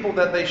to the people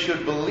that they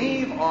should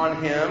believe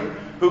on him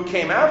who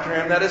came after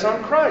him, that is,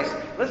 on Christ.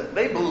 Listen,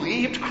 they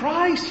believed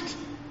Christ.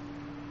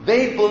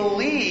 They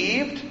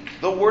believed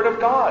the Word of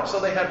God.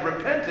 So they had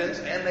repentance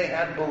and they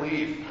had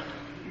belief.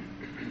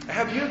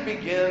 Have you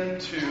begun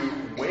to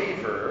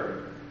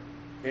waver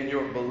in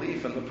your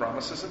belief in the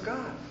promises of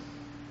God?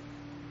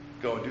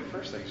 Go and do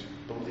first things.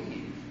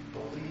 Believe.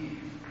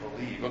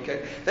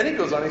 Okay? Then he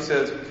goes on, he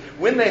says,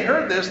 when they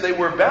heard this, they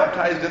were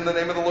baptized in the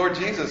name of the Lord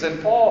Jesus.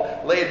 And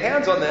Paul laid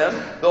hands on them.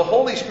 The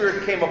Holy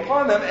Spirit came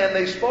upon them, and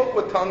they spoke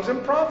with tongues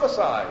and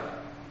prophesied.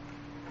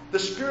 The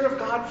Spirit of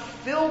God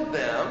filled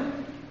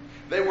them.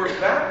 They were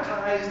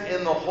baptized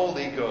in the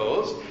Holy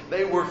Ghost.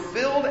 They were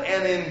filled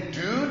and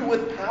endued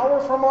with power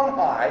from on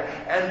high.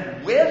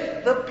 And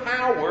with the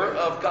power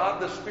of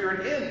God the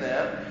Spirit in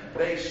them,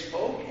 they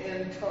spoke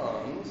in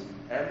tongues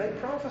and they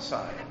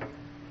prophesied.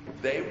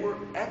 They were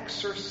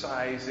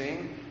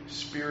exercising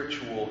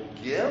spiritual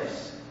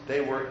gifts. They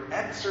were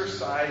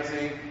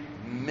exercising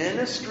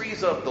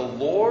ministries of the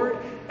Lord.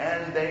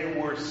 And they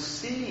were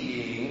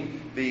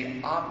seeing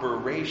the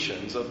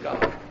operations of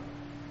God.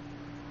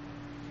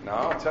 Now,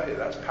 I'll tell you,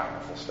 that's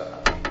powerful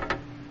stuff.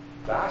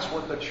 That's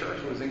what the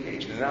church was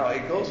engaged in. Now,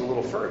 it goes a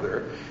little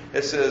further.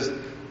 It says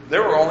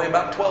there were only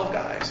about 12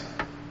 guys.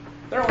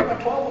 There are only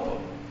about 12 of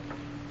them.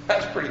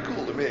 That's pretty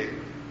cool to me.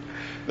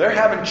 They're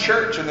having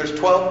church and there's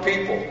 12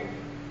 people.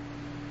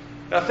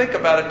 Now, think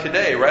about it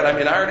today, right? I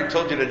mean, I already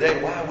told you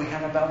today, wow, we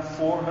have about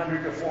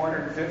 400 to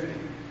 450.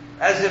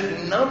 As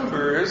if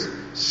numbers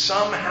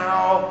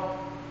somehow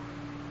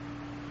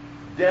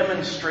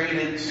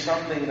demonstrated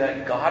something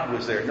that God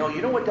was there. No,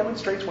 you know what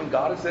demonstrates when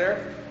God is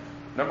there?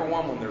 Number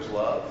one, when there's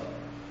love.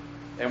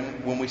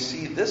 And when we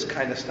see this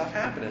kind of stuff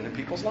happening in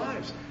people's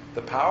lives.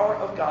 The power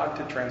of God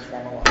to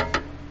transform a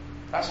life.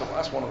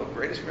 That's one of the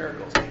greatest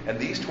miracles. And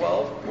these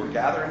 12 were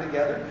gathering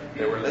together.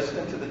 They were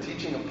listening to the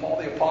teaching of Paul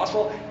the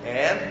Apostle,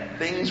 and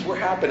things were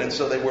happening.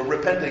 So they were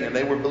repenting, and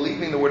they were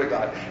believing the Word of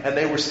God. And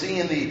they were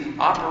seeing the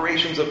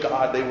operations of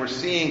God. They were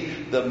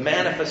seeing the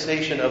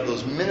manifestation of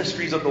those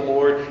ministries of the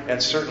Lord,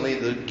 and certainly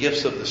the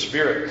gifts of the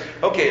Spirit.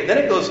 Okay, then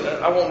it goes,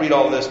 I won't read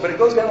all this, but it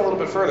goes down a little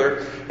bit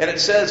further. And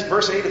it says,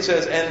 verse 8, it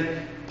says,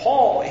 and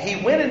Paul, he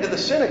went into the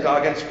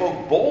synagogue and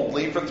spoke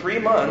boldly for 3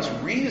 months,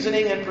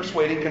 reasoning and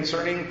persuading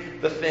concerning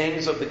the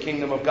things of the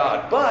kingdom of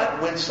God.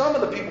 But when some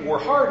of the people were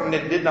hardened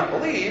and did not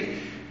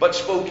believe, but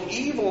spoke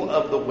evil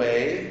of the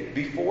way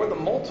before the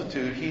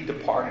multitude, he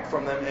departed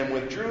from them and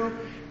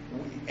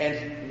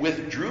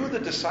withdrew the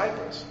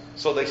disciples.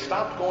 So they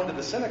stopped going to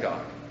the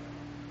synagogue.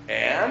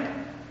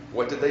 And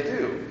what did they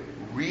do?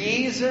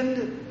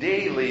 Reasoned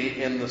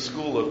daily in the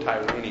school of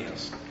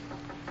Tyrannus.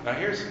 Now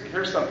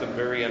here's something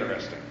very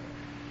interesting.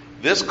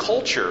 This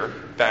culture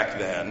back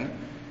then,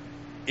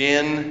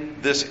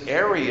 in this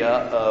area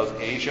of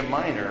Asia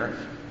Minor,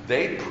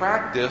 they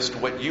practiced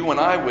what you and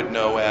I would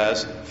know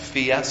as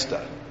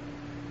fiesta.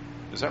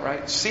 Is that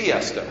right?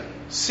 Siesta.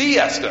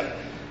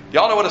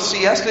 Y'all know what a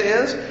siesta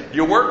is?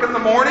 You work in the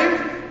morning,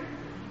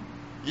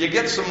 you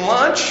get some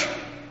lunch,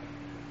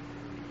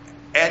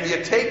 and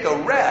you take a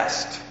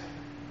rest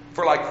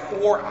for like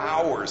 4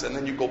 hours, and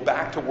then you go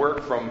back to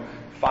work from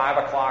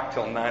 5 o'clock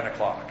till 9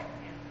 o'clock.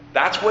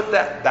 That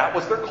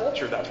was their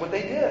culture. That's what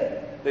they did.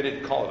 They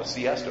didn't call it a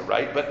siesta,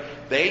 right? But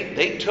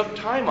they took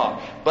time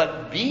off.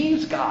 But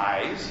these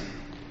guys,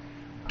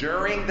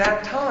 during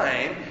that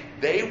time,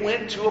 they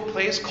went to a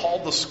place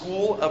called the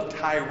School of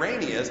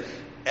Tyrannus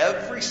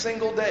every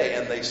single day,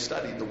 and they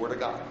studied the Word of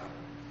God.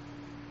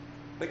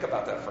 Think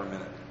about that for a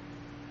minute.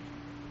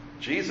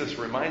 Jesus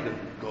reminded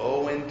them,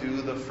 go and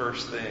do the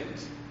first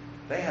things.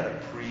 They had a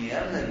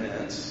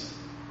preeminence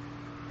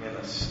in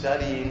the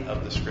studying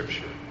of the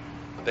Scripture.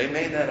 They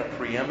made that a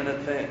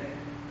preeminent thing.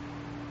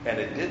 And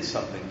it did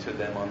something to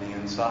them on the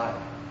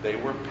inside. They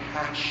were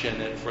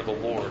passionate for the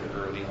Lord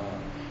early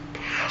on.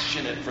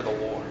 Passionate for the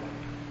Lord.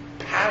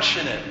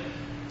 Passionate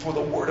for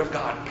the Word of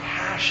God.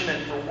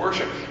 Passionate for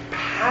worship.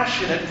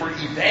 Passionate for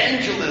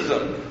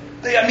evangelism.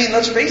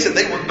 Let's face it,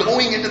 they were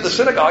going into the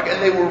synagogue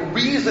and they were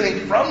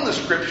reasoning from the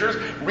Scriptures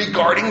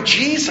regarding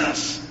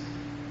Jesus.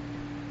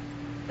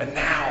 And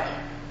now,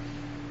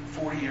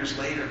 40 years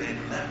later, they'd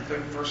left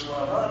their first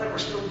love. They were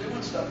still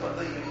doing stuff, but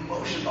the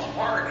emotion, the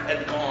heart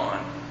had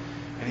gone.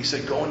 And he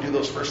said, go and do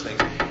those first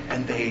things.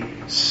 And they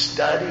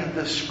studied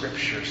the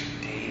Scriptures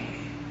daily.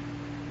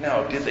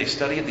 Now, did they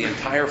study it the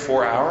entire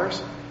 4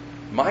 hours?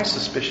 My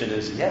suspicion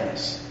is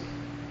yes.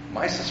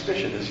 My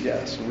suspicion is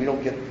yes. We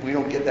don't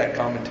get that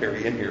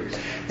commentary in here.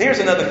 Here's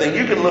another thing.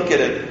 You can look at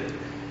it.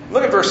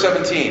 Look at verse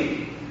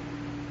 17.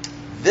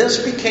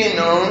 This became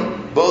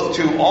known both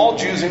to all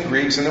Jews and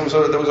Greeks. And there was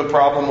a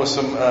problem with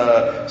some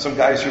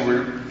guys who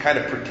were kind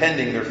of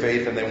pretending their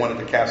faith, and they wanted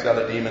to cast out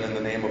a demon in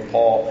the name of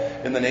Paul,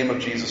 in the name of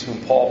Jesus,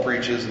 whom Paul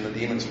preaches. And the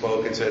demon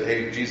spoke and said,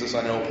 "Hey, Jesus,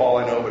 I know, Paul,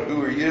 I know, but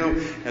who are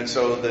you?" And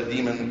so the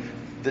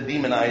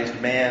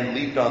demonized man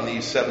leaped on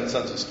these 7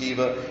 sons of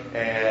Sceva,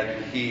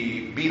 and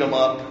he beat them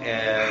up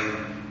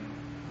and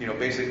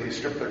basically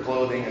stripped their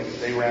clothing, and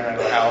they ran out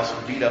of the house,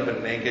 beat up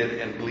and naked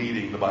and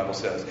bleeding, the Bible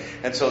says.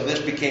 And so this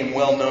became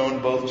well known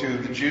both to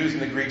the Jews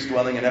and the Greeks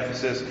dwelling in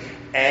Ephesus,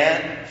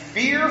 and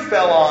fear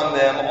fell on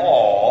them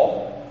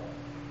all,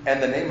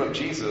 and the name of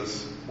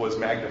Jesus was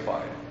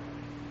magnified.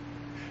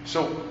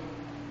 So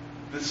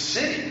the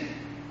city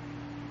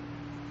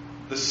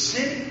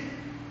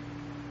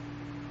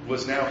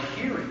was now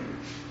hearing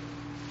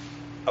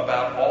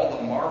about all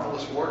the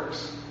marvelous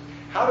works.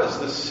 How does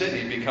the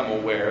city become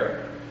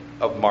aware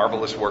of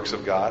marvelous works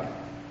of God?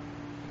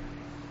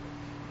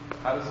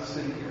 How does the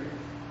city hear it?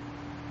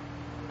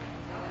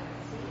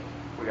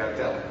 We got to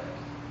tell them.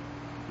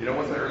 You know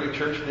what the early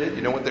church did?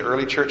 You know what the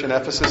early church in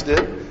Ephesus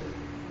did?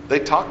 They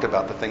talked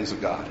about the things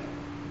of God.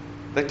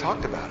 They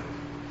talked about it.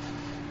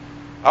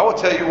 I will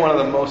tell you, one of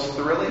the most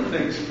thrilling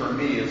things for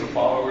me as a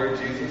follower of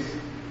Jesus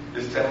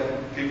is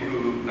telling people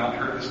who have not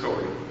heard the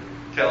story,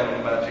 telling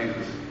them about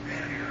Jesus. Man,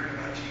 have you heard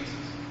about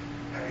Jesus?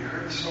 Have you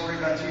heard the story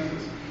about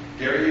Jesus?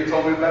 Gary, you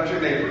told me about your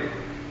neighbor.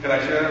 Can I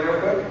share that real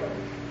quick?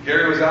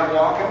 Gary was out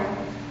walking.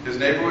 His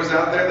neighbor was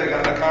out there. They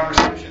got in a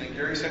conversation, and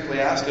Gary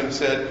simply asked him,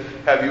 said,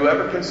 "Have you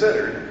ever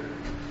considered,"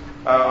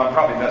 I'm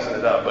probably messing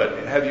it up, but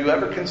have you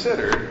ever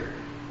considered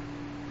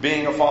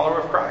being a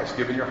follower of Christ,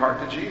 giving your heart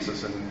to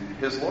Jesus and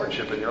His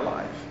lordship in your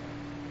life?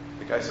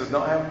 The guy says,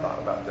 "No, I haven't thought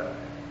about that."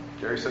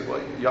 Gary said,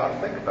 "Well, you ought to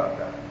think about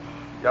that.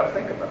 You ought to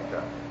think about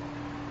that."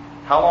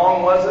 How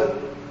long was it?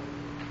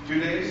 2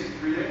 days?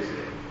 3 days?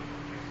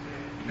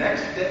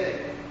 Next day,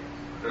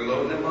 they're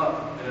loading him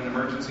up in an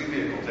emergency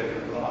vehicle, taking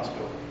him to the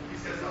hospital. He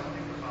says, "I'll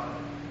think about it.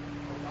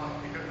 I'll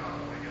think about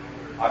it when I get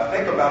older." I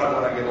think about it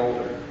when I get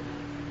older.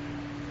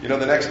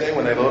 The next day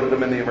when they loaded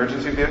him in the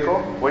emergency vehicle,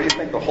 what do you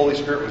think the Holy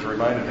Spirit was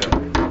reminding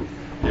him?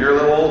 You're a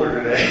little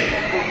older today.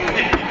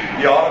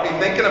 You ought to be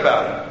thinking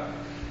about it.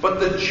 But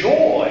the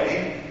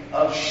joy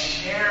of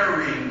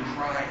sharing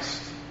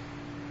Christ,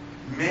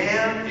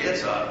 man,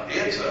 it's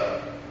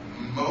a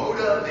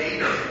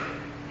motivator.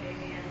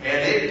 And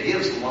it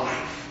gives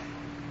life,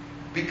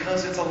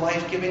 because it's a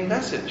life-giving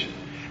message.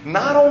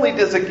 Not only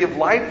does it give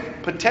life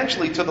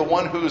potentially to the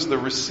one who's the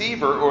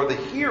receiver or the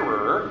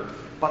hearer,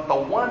 but the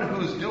one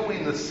who's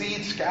doing the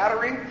seed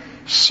scattering.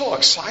 So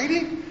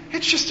exciting.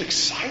 It's just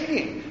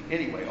exciting.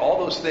 Anyway, all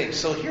those things.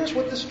 So here's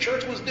what this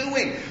church was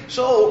doing.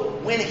 So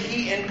when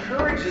he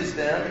encourages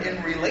them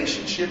in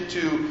relationship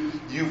to,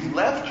 you've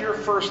left your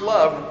first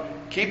love,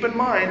 keep in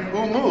mind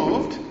who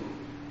moved.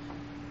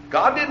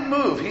 God didn't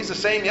move. He's the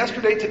same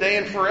yesterday, today,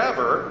 and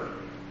forever.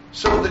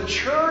 So the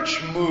church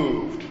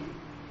moved.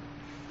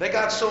 They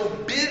got so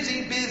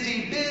busy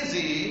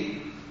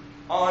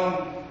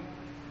on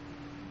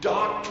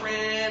doctrine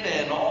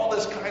and all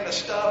this kind of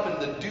stuff and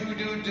the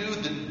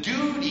the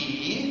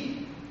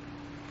duty,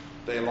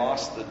 they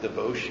lost the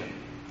devotion.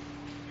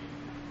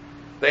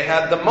 They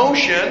had the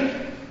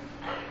motion,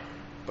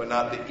 but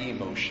not the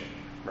emotion,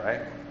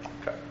 right?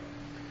 Okay.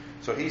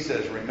 So he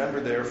says, "Remember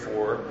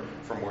therefore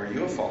from where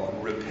you have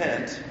fallen,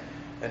 repent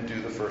and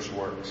do the first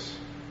works."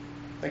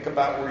 Think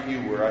about where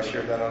you were. I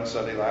shared that on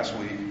Sunday last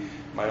week,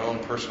 my own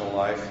personal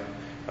life,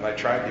 and I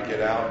tried to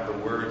get out the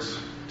words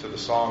to the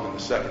song in the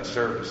second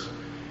service,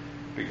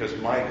 because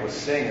Mike was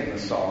singing the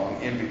song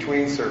in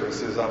between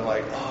services. I'm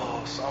like,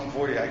 "Oh, Psalm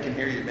 40, I can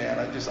hear you, man.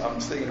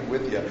 I'm singing it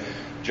with you."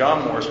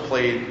 John Morris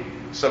played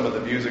some of the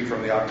music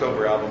from the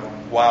October album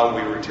while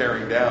we were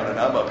tearing down, and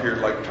I'm up here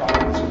like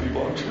talking to some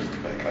people. I'm just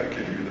like, I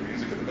can hear the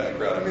music in the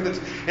background. I mean,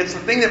 it's the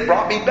thing that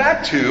brought me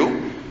back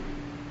to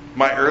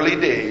my early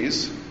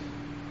days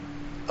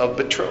of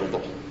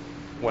betrothal,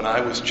 when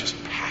I was just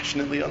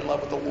passionately in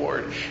love with the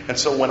Lord. And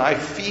so when I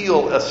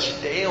feel a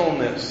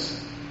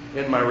staleness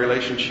in my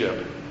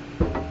relationship,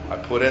 I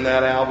put in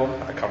that album.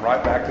 I come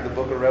right back to the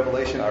book of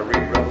Revelation. I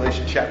read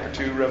Revelation chapter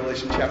 2,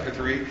 Revelation chapter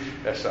 3.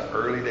 That's the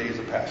early days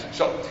of passion.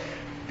 So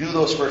do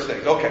those first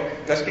things. Okay,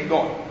 let's keep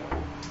going.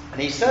 And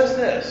he says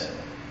this,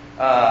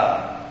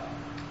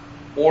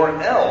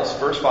 or else,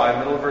 verse 5,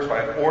 middle of verse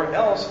 5, "Or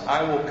else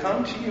I will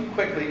come to you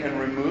quickly and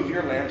remove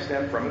your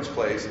lampstand from its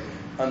place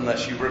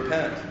unless you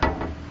repent."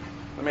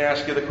 Let me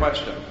ask you the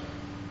question.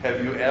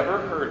 Have you ever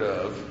heard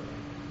of,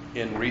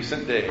 in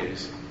recent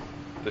days,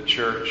 the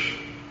church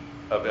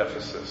of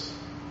Ephesus?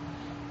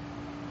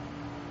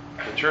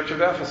 The church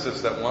of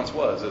Ephesus that once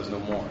was is no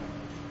more.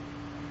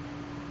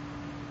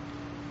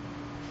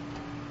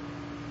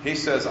 He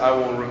says, "I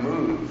will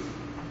remove,"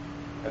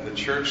 and the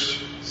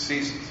church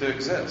ceased to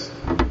exist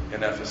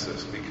in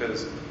Ephesus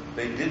because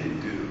they didn't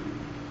do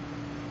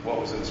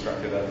what was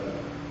instructed of them.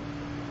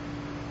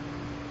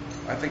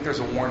 I think there's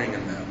a warning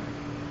in that.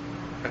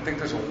 I think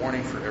there's a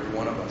warning for every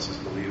one of us as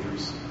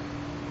believers.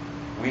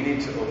 We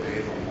need to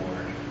obey the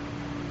Lord.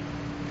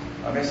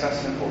 I mean, it's that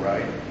simple,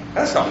 right?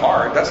 That's not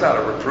hard. That's not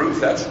a reproof.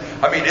 That's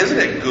I mean, isn't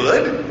it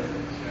good?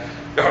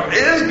 It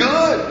is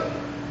good.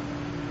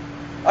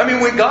 I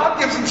mean, when God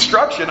gives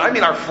instruction, I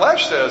mean, our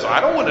flesh says, I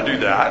don't want to do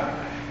that.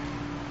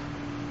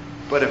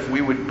 But if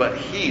we would but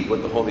heed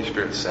what the Holy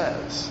Spirit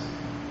says,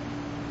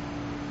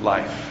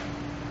 life.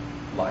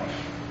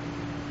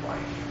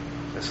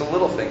 It's the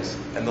little things,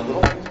 and the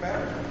little things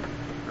matter.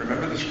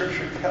 Remember, the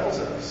Scripture tells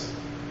us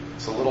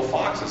it's the little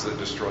foxes that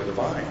destroy the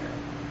vine.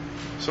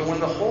 So when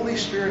the Holy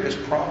Spirit is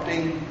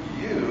prompting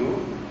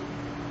you,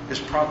 is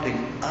prompting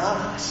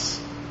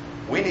us,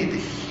 we need to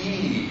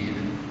heed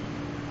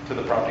to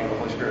the prompting of the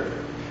Holy Spirit.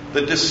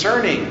 The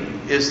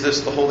discerning, is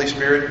this the Holy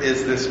Spirit?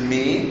 Is this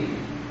me?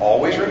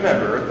 Always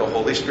remember, the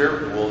Holy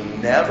Spirit will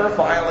never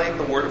violate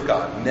the Word of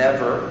God.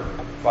 Never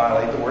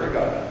violate the Word of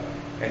God.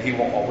 And He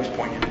will always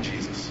point you to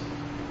Jesus.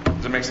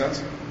 Does it make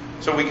sense?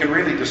 So we can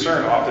really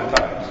discern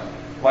oftentimes.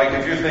 Like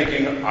if you're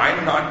thinking,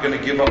 I'm not going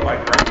to give up my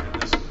ground in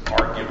this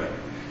argument.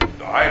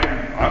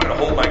 I'm going to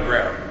hold my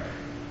ground.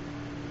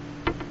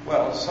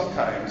 Well,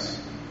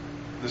 sometimes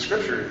the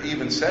Scripture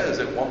even says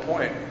at one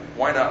point,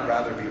 why not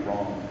rather be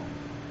wrong?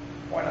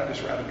 Why not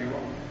just rather be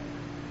wrong?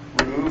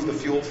 Remove the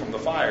fuel from the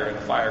fire and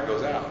the fire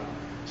goes out.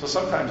 So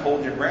sometimes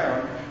holding your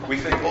ground, we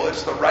think, oh,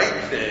 it's the right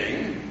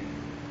thing.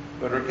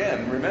 But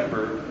again,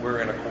 remember,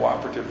 we're in a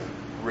cooperative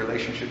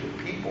relationship with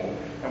people,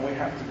 and we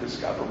have to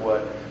discover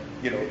what,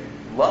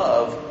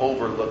 love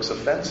overlooks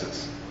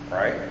offenses,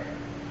 right?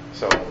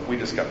 So we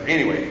discover.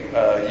 Anyway,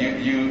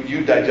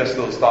 you digest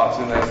those thoughts,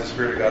 and as the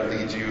Spirit of God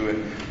leads you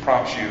and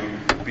prompts you,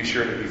 be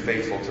sure to be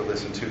faithful to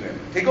listen to Him.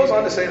 He goes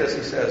on to say this.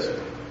 He says,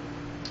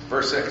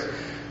 verse 6,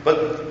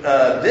 but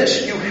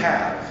this you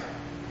have.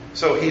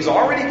 So he's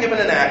already given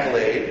an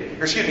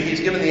accolade,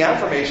 he's given the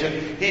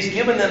affirmation, he's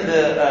given them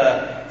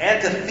the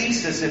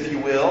antithesis, if you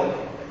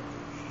will.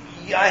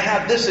 I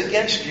have this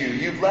against you.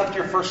 You've left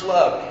your first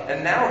love.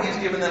 And now he's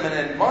given them an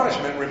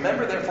admonishment.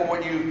 Remember therefore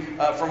when you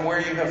from where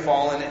you have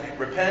fallen,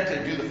 repent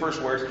and do the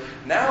first works.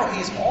 Now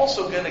he's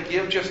also going to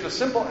give just a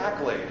simple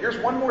accolade. Here's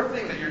one more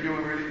thing that you're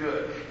doing really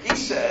good. He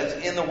says,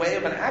 in the way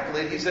of an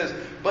accolade, he says,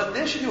 but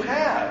this you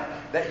have,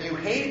 that you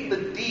hate the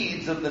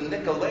deeds of the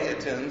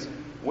Nicolaitans,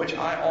 which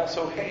I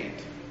also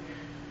hate.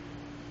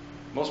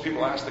 Most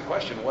people ask the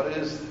question, what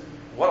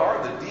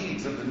are the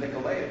deeds of the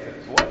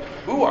Nicolaitans?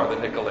 Who are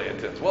the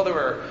Nicolaitans? Well, there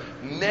are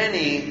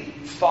many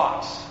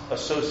thoughts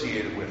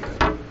associated with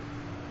it.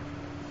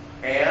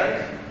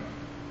 And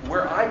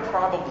where I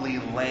probably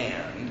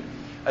land,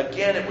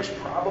 again, there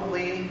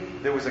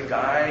was a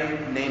guy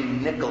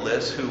named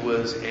Nicholas who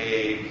was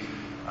a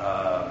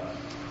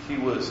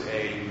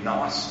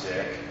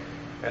Gnostic.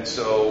 And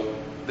so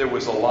there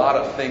was a lot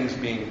of things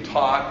being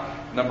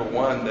taught. Number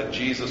one, that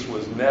Jesus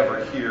was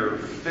never here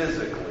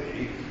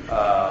physically.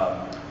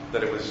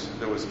 That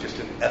there was just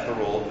an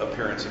ethereal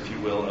appearance, if you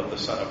will, of the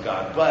Son of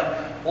God.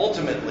 But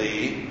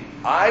ultimately,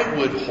 I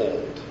would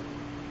hold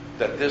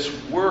that this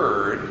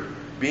word,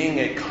 being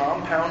a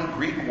compound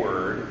Greek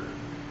word,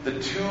 the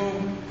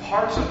two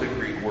parts of the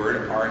Greek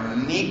word are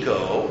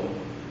Nico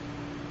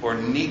or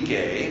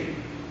Nike.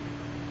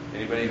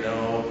 Anybody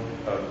know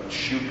a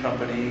shoe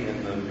company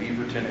in the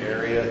Beaverton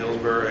area,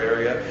 Hillsborough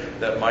area,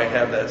 that might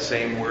have that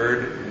same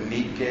word,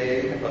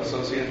 Nike,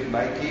 associated with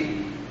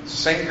Nike? It's the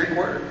same Greek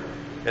word.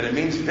 And it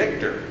means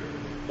victor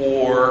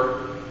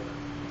or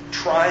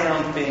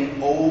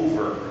triumphing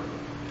over.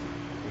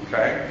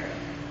 Okay?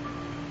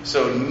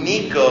 So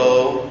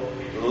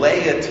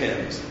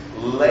Nicolaitans.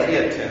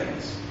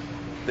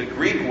 The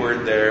Greek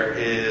word there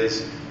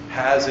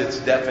has its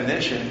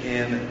definition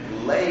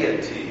in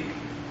laity.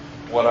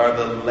 What are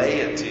the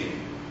laity?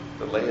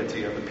 The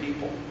laity are the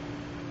people.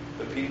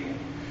 The people.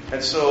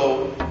 And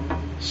so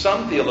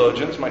some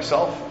theologians,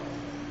 myself,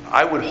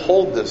 I would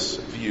hold this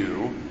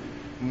view.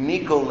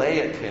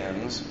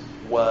 Nicolaitans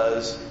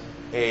was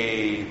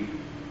a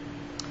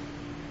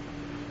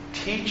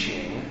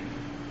teaching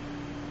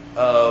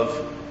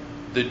of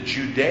the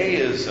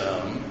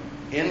Judaism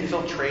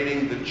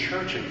infiltrating the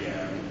church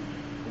again,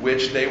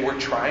 which they were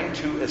trying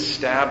to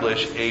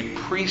establish a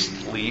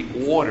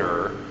priestly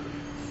order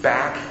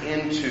back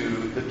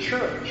into the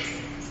church.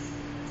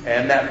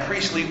 And that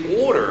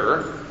priestly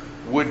order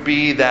would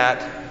be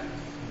that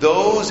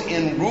those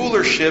in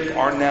rulership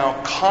are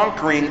now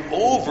conquering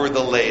over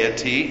the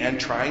laity and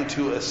trying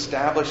to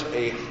establish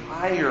a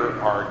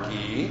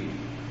hierarchy.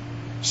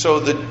 So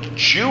the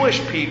Jewish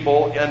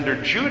people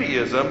under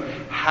Judaism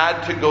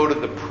had to go to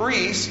the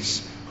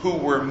priests who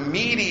were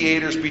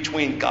mediators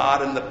between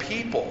God and the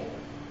people.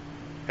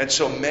 And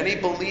so many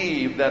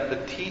believe that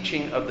the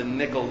teaching of the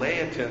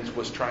Nicolaitans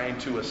was trying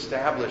to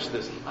establish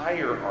this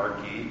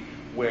hierarchy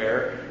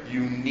where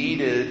you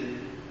needed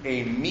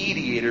a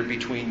mediator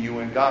between you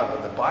and God.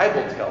 But the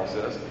Bible tells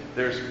us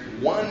there's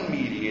one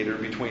mediator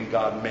between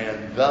God and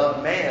man,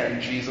 the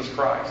man, Jesus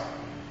Christ.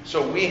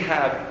 So we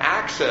have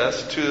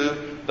access to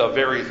the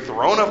very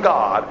throne of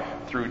God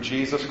through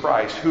Jesus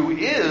Christ, who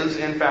is,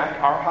 in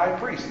fact, our high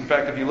priest. In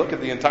fact, if you look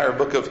at the entire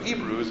book of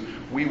Hebrews,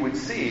 we would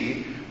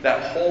see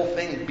that whole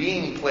thing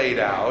being played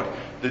out.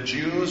 The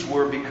Jews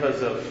were,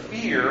 because of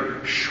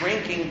fear,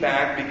 shrinking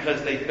back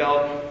because they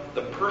felt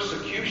the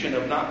persecution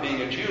of not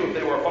being a Jew if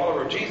they were a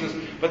follower of Jesus.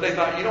 But they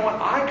thought, you know what,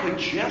 I could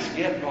just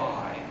get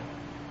by.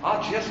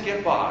 I'll just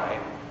get by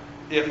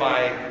if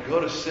I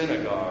go to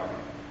synagogue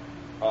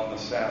on the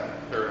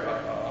Sabbath, or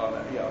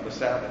on the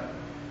Sabbath.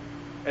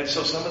 And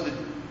so some of the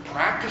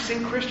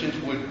practicing Christians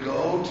would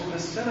go to the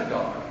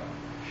synagogue.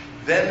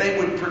 Then they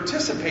would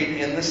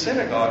participate in the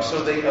synagogue.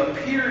 So they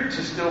appeared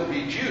to still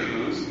be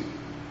Jews,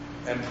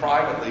 and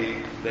privately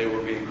they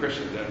were being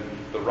Christians. And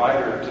the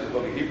writer to the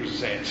book of Hebrews is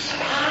saying,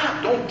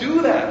 stop, don't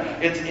do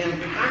that. It's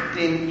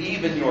impacting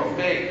even your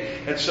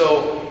faith. And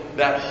so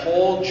that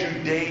whole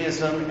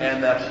Judaism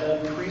and that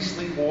whole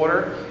priestly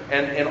order,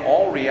 and in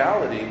all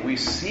reality, we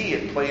see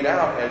it played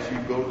out as you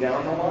go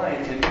down the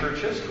line in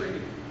church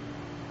history.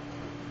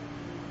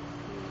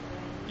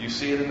 You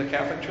see it in the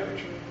Catholic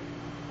Church.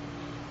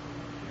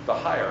 The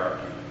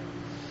hierarchy.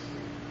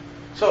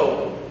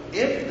 So,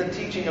 if the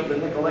teaching of the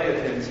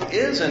Nicolaitans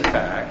is in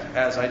fact,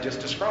 as I just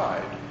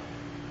described,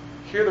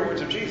 hear the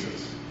words of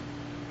Jesus.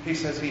 He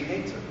says he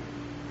hates it.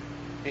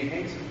 He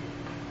hates it.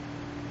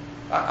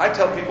 I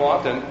tell people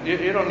often,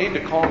 you don't need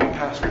to call me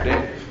Pastor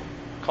Dave.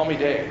 Call me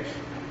Dave.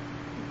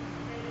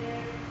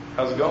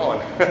 How's it going?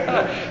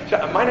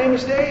 My name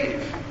is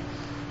Dave.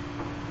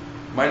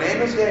 My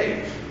name is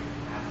Dave.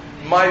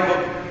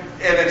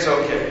 And it's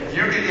okay.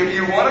 If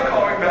you want to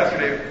call me Pastor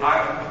Dave,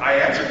 I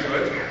answer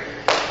to it.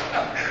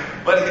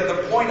 But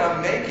the point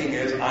I'm making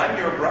is, I'm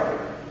your brother.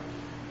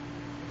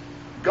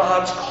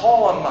 God's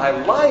call on my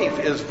life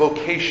is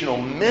vocational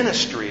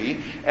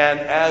ministry,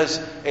 and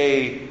as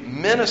a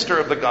minister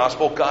of the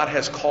gospel, God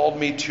has called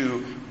me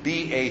to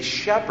be a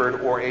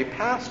shepherd or a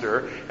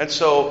pastor. And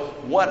so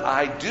what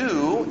I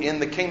do in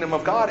the kingdom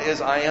of God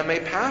is I am a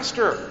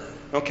pastor.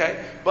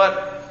 Okay?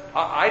 But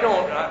I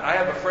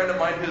have a friend of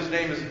mine whose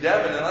name is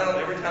Devin, and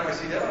every time I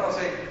see Devin, I'll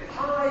say,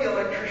 hi,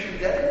 electrician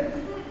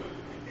Devin.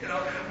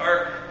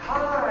 Or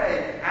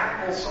hi,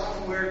 Apple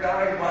software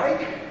guy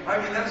Mike. I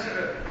mean,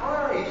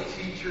 hi,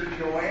 teacher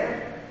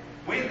Joanne.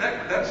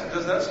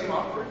 Does that seem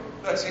awkward?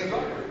 That seems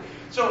awkward.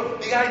 So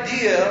the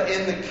idea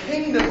in the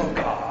kingdom of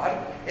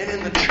God and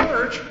in the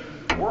church,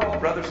 we're all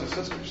brothers and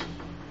sisters.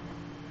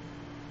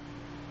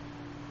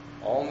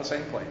 All in the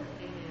same plane.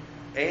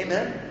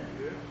 Amen.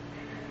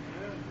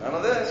 None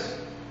of this.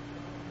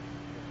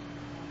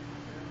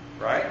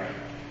 Right?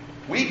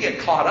 We get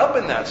caught up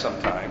in that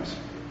sometimes.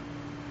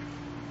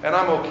 And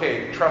I'm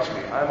okay, trust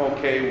me, I'm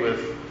okay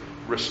with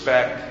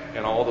respect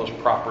and all those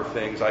proper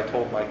things. I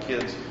told my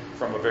kids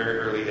from a very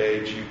early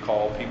age, you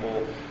call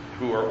people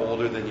who are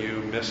older than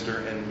you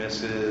Mr. and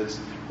Mrs.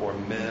 or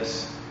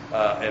Miss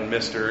and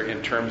Mr.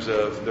 in terms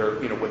of their,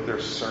 with their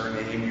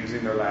surname,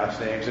 using their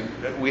last names.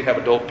 And we have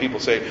adult people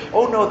say,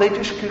 oh no, they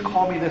just can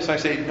call me this. I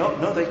say,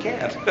 no, they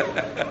can't.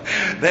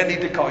 They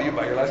need to call you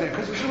by your last name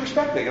because it's a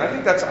respect thing. And I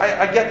think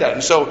I get that.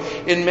 And so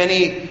in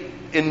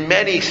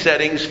many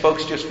settings,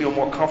 folks just feel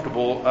more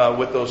comfortable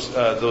with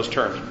those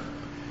terms.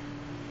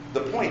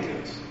 The point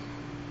is,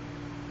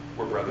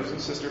 we're brothers and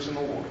sisters in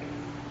the Lord.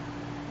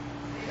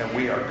 And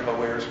we are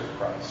co-heirs with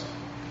Christ.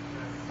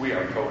 We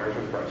are co-heirs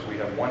with Christ. We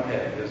have one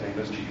head. His name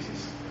is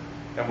Jesus.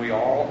 And we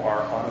all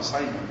are on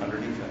assignment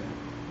underneath him.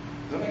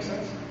 Does that make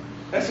sense?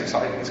 That's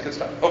exciting. That's good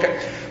stuff. Okay.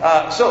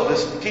 So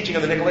this teaching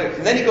of the Nicolaitans.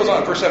 And then he goes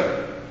on, verse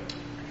 7.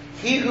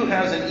 He who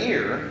has an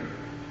ear,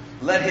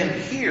 let him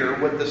hear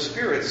what the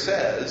Spirit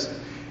says.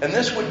 And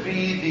this would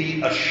be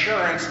the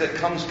assurance that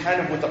comes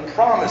kind of with a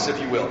promise, if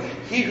you will.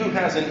 He who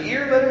has an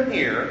ear, let him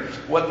hear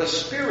what the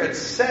Spirit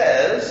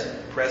says,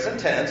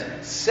 present tense,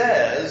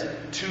 says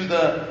to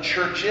the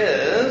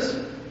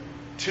churches.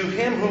 To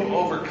him who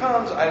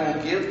overcomes, I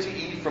will give to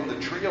eat from the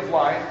tree of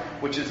life,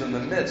 which is in the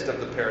midst of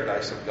the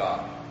paradise of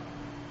God.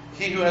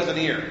 He who has an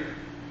ear.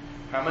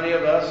 How many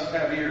of us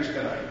have ears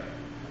tonight?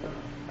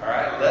 All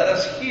right, let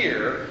us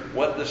hear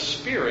what the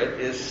Spirit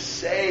is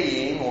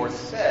saying or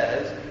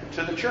says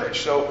to the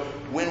church. So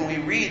when we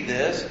read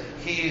this,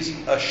 he's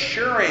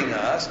assuring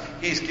us,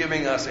 he's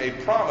giving us a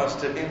promise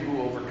to him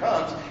who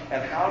overcomes.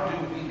 And how do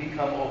we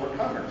become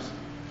overcomers?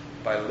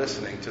 By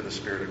listening to the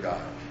Spirit of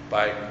God.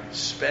 By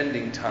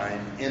spending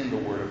time in the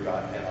Word of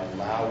God and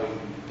allowing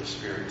the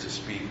Spirit to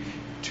speak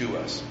to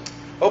us.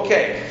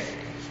 Okay,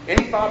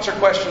 any thoughts or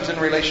questions in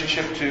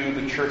relationship to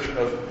the church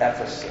of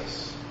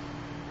Ephesus?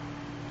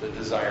 The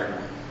desired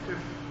one.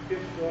 If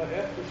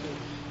Ephesus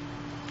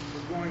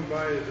was going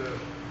by the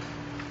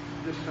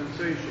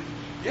dispensation.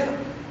 Yeah.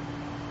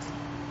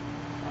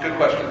 Good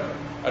question.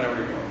 I know where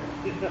you're going.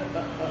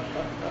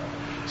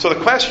 So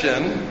the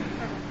question,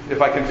 if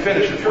I can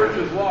finish it. The church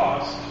is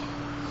lost.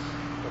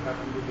 What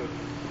happened to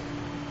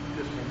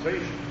the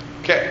dispensation?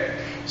 Okay.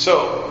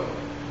 So,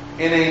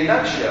 in a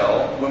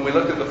nutshell, when we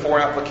looked at the four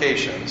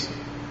applications,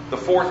 the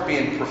fourth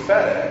being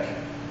prophetic,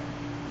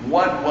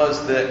 what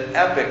was the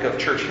epic of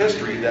church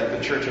history that the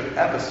church of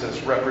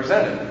Ephesus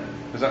represented?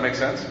 Does that make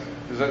sense?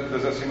 Does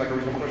that seem like a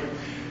reasonable question?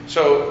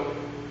 So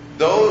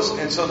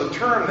the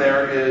term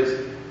there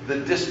is the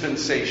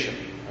dispensation.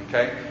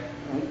 Okay,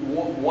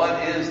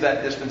 what is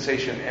that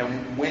dispensation,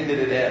 and when did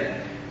it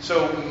end?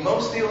 So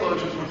most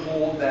theologians would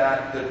hold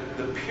that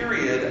the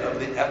period of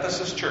the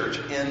Ephesus church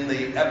in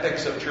the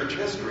epics of church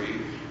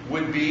history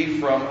would be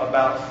from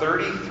about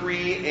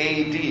 33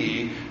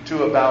 AD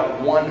to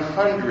about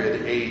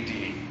 100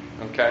 AD.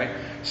 Okay?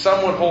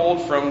 Some would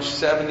hold from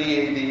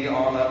 70 AD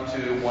on up to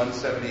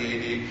 170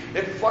 AD.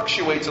 It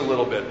fluctuates a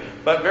little bit.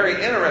 But very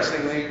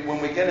interestingly,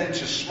 when we get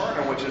into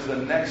Smyrna, which is the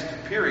next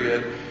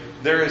period,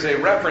 there is a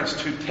reference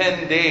to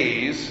 10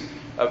 days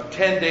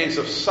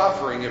of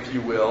suffering, if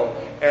you will.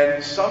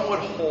 And some would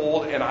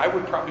hold, and I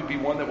would probably be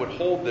one that would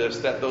hold this,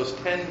 that those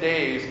 10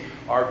 days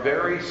are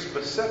very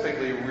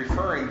specifically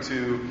referring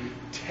to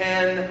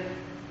 10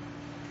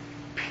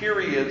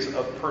 periods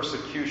of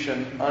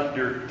persecution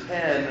under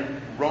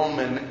 10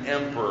 Roman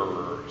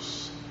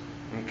emperors.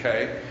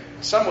 Okay?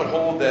 Some would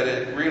hold that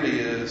it really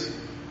is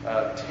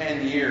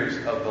 10 years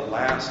of the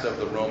last of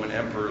the Roman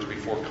emperors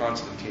before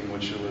Constantine,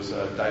 which was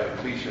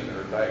Diocletian.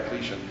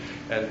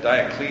 And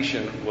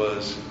Diocletian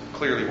was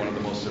clearly one of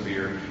the most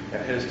severe,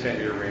 and his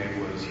 10-year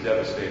reign was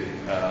devastating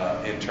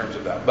in terms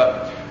of that.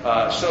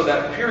 But so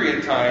that period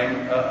of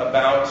time,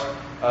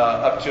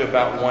 up to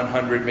about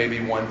 100, maybe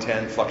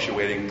 110,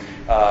 fluctuating.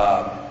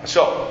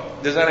 So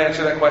does that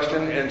answer that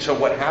question? And so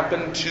what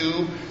happened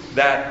to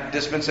that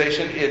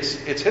dispensation?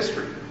 It's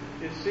history.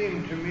 It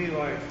seemed to me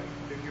like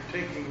if you're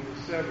taking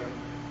the 7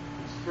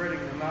 and spreading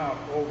them out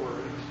over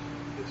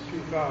it's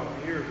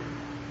 2,000 years,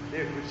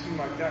 it would seem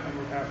like that one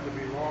would have to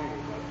be longer.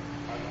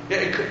 But I don't know.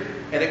 Yeah, it could,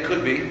 and it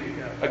could be.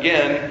 Yeah.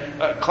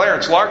 Again,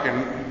 Clarence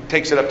Larkin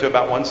takes it up to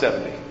about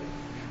 170.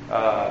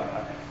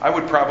 I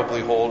would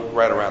probably hold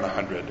right around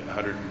 100,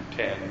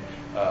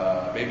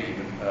 110, maybe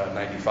even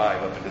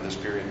 95 up into this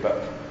period.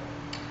 But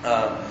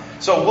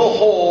so we'll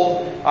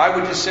hold, I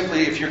would just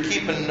simply, if you're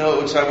keeping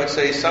notes, I would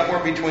say somewhere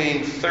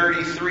between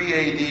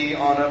 33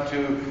 AD on up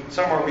to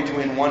somewhere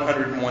between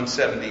 100 and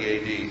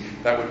 170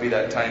 AD. That would be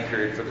that time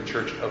period for the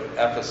church of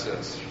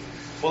Ephesus.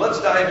 Well, let's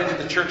dive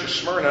into the church of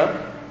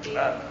Smyrna.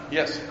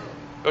 Yes.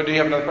 Oh, do you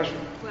have another question?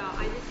 Well,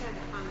 I just have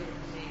a comment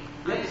to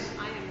make. Yes.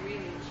 I am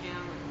really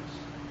challenged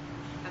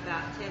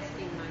about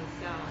testing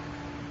myself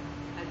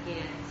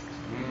against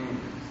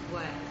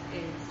what,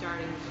 and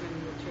starting from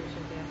the church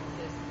of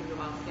Ephesus through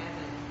all 7.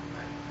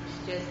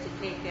 Just to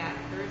take that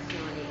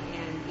personally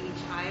and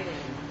each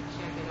item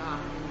check it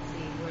off and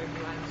see where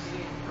do I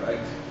stand.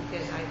 Right.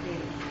 Because I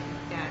think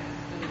that's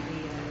going to be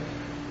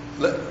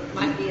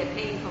might be a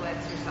painful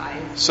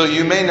exercise. So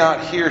you may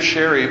not hear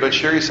Sherry, but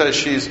Sherry says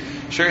she's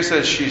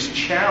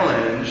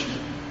challenged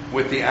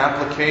with the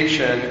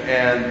application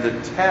and the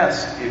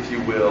test, if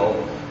you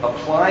will,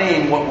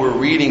 applying what we're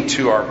reading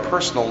to our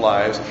personal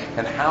lives,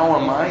 and how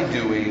am I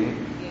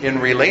doing in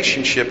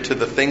relationship to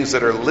the things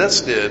that are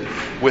listed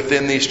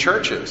within these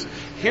churches.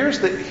 Here's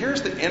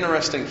the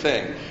interesting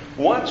thing.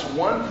 What's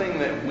one thing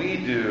that we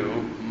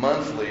do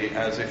monthly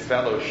as a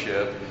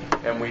fellowship,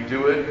 and we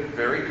do it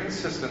very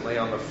consistently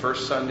on the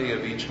first Sunday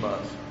of each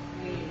month?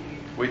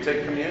 We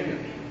take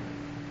communion.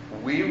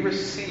 We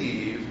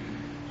receive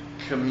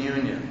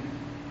communion.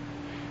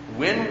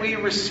 When we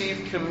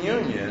receive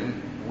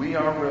communion, we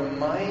are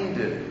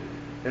reminded.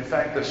 In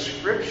fact, the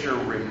scripture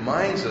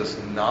reminds us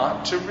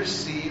not to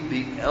receive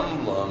the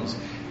emblems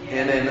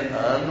in an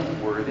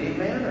unworthy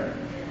manner.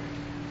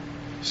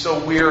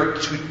 So we're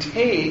to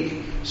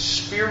take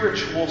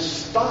spiritual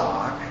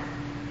stock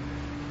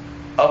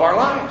of our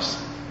lives.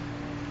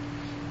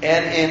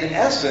 And in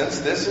essence,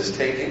 this is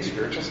taking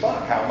spiritual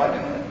stock. How am I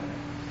doing it?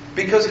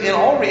 Because in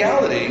all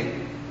reality,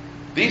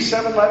 these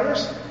 7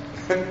 letters,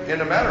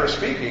 in a manner of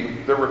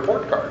speaking, they're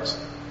report cards.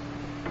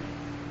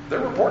 They're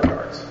report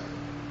cards.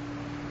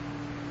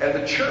 And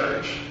the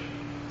church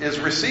is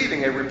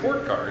receiving a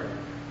report card,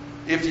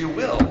 if you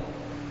will,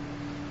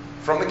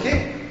 from the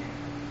King,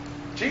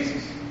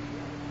 Jesus.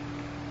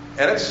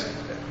 And it's,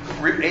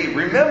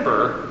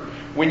 remember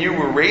when you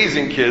were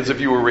raising kids,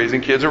 if you were raising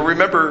kids, or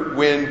remember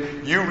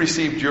when you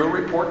received your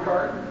report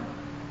card?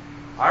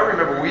 I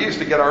remember we used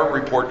to get our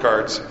report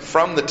cards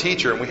from the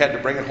teacher, and we had to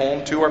bring it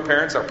home to our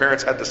parents. Our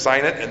parents had to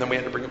sign it, and then we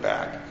had to bring it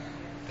back.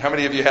 How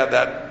many of you had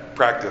that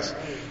practice?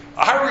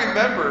 I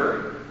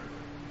remember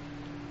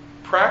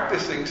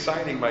practicing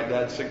signing my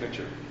dad's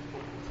signature.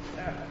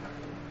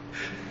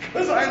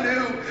 Because I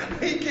knew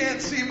he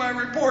can't see my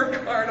report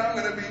card, I'm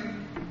going to be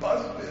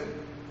busted.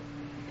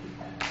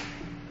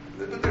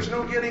 But there's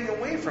no getting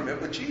away from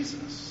it with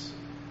Jesus.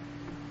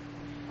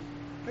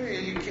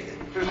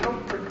 There's no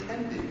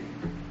pretending.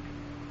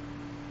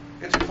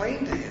 It's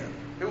plain to him.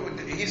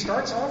 He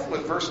starts off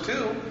with verse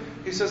 2.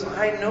 He says,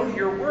 I know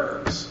your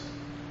works.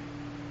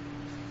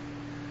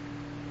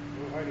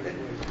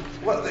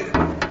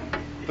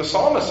 The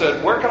psalmist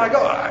said, where can I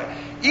go?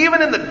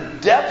 Even in the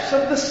depths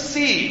of the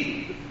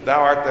sea,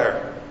 thou art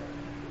there.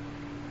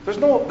 There's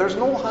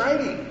no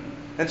hiding.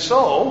 And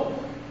so,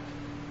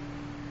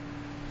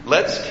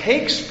 let's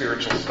take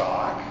spiritual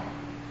stock,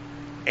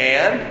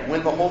 and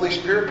when the Holy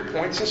Spirit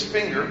points his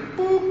finger,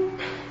 boop,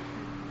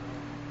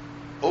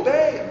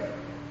 obey.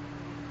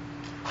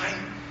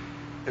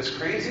 As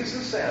crazy as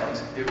it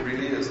sounds, it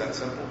really is that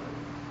simple.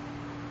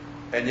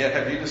 And yet,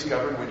 have you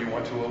discovered when you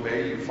want to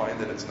obey, you find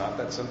that it's not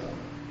that simple?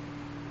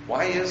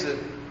 Why is it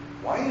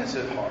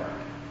hard?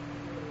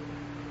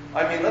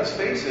 I mean, let's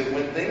face it,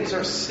 when things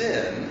are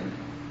sin,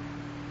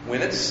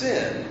 when it's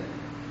sin,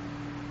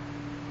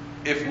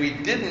 if we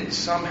didn't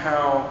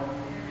somehow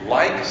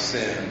like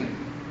sin,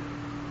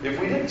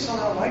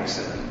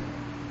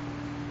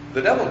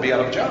 the devil would be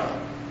out of a job.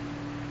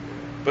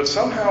 But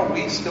somehow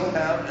we still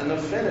have an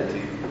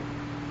affinity.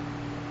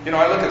 You know,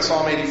 I look at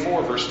Psalm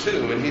 84, verse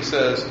 2, and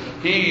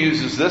he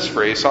uses this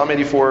phrase, Psalm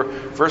 84,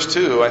 verse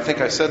 2. I think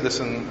I said this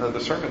in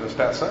the sermon this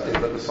past Sunday,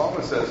 but the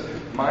psalmist says,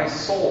 "My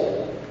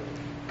soul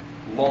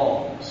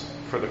longs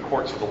for the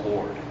courts of the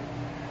Lord.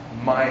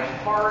 My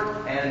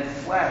heart and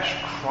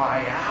flesh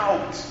cry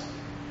out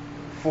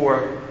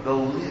for the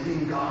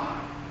living God."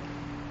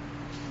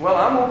 Well,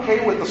 I'm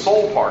okay with the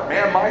soul part.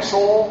 Man, my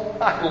soul,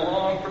 I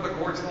long for the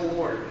courts of the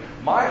Lord.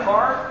 My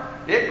heart,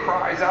 it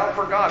cries out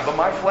for God. But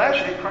my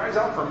flesh, it cries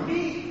out for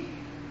me.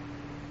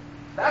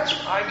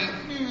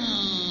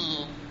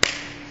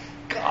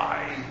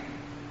 Guy,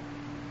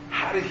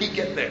 how did he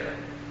get there?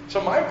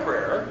 So my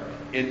prayer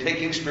in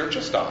taking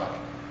spiritual stock,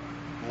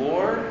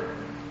 Lord,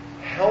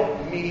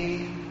 help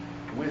me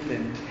with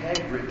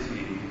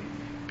integrity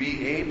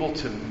be able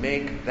to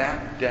make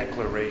that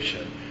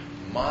declaration.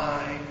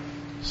 My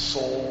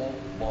soul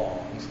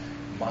longs,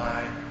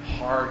 my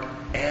heart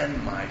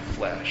and my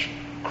flesh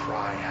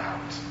cry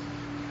out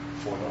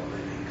for the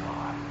living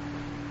God.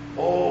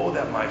 Oh,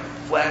 that my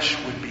flesh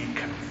would be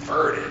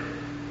converted.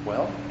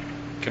 Well,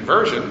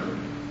 conversion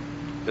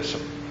is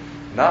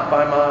not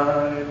by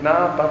might,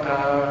 not by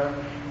power,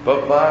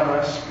 but by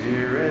my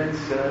Spirit,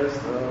 says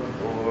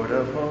the Lord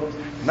of hosts.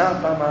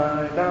 Not by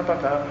might, not by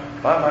power,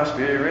 by my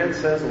Spirit,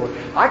 says the Lord.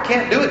 I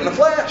can't do it in the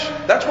flesh.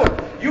 That's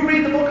what you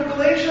read the book of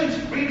Galatians.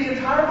 Read the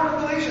entire book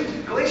of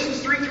Galatians.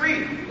 Galatians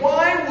 3:3.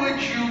 Why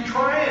would you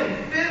try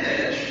and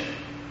finish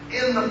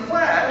in the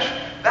flesh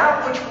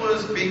that which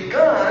was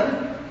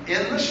begun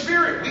in the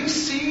Spirit? We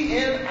see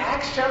in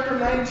Acts chapter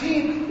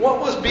 19 what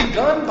was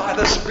begun by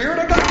the Spirit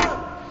of God.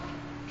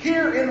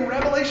 Here in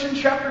Revelation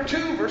chapter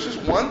 2, verses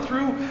 1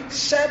 through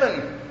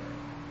 7,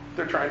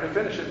 they're trying to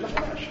finish it in the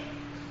flesh.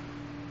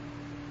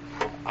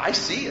 I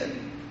see it.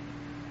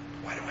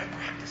 Why do I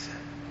practice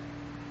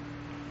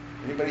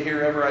it? Anybody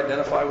here ever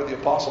identify with the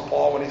Apostle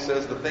Paul when he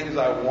says, "The things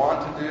I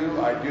want to do,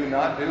 I do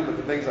not do, but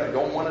the things I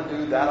don't want to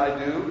do, that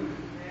I do?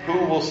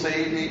 Who will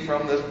save me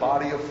from this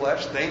body of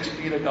flesh? Thanks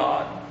be to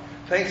God.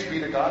 Thanks be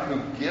to God who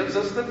gives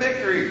us the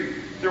victory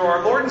through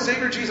our Lord and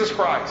Savior Jesus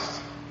Christ."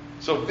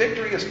 So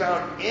victory is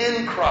found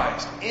in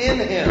Christ, in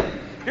Him.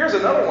 Here's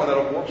another one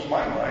that warps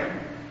my mind.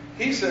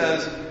 He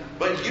says,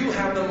 "But you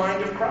have the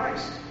mind of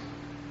Christ."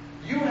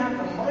 You have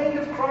the mind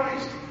of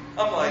Christ.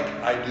 I'm like,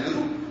 I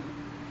do?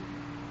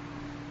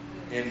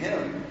 In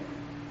Him,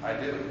 I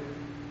do.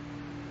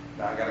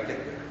 Now I got to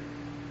get there.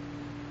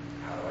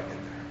 How do I get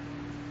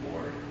there?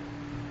 Lord,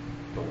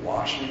 the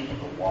washing of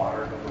the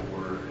water of the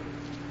Word.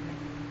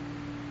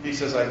 He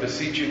says, "I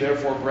beseech you,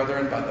 therefore,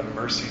 brethren, by the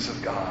mercies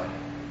of God."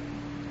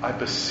 I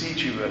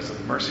beseech you, as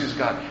the mercies of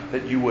God,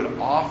 that you would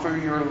offer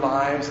your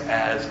lives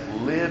as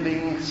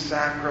living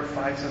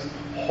sacrifices,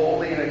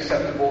 holy and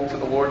acceptable to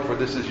the Lord, for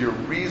this is your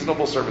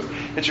reasonable service.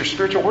 It's your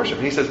spiritual worship.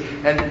 And he says,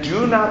 "And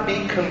do not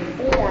be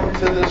conformed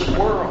to this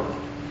world,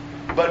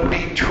 but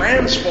be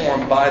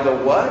transformed by the"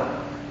 what?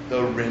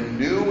 "The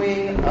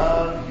renewing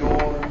of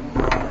your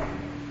mind."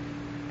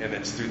 And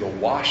it's through the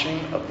washing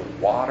of the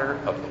water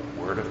of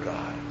the Word of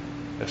God.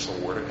 That's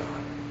the Word of God.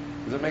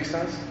 Does that make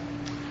sense?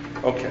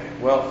 Okay,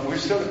 well,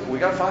 we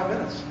got 5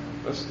 minutes.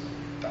 Let's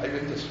dive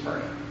into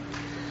Smyrna.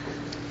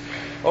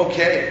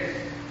 Okay,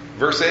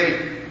 verse 8.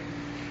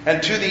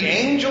 "And to the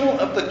angel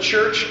of the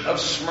church of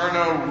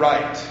Smyrna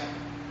write."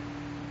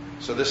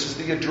 So this is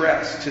the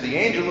address. To the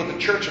angel of the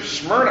church of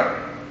Smyrna.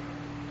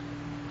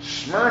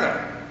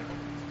 Smyrna.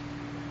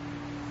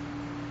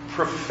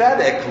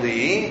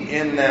 Prophetically,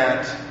 in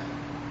that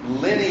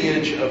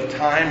lineage of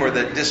time or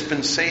that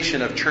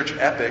dispensation of church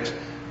epics,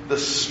 the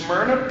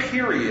Smyrna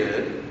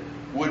period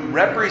would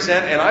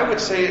represent, and I would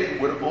say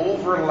it would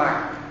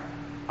overlap.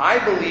 I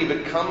believe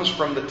it comes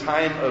from the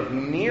time of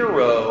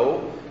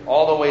Nero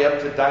all the way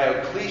up to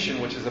Diocletian,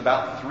 which is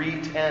about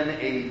 310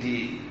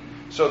 AD.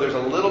 So there's a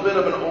little bit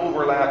of an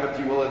overlap, if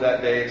you will, of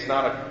that day. It's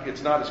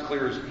not as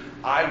clear as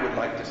I would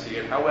like to see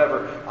it.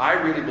 However, I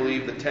really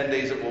believe the 10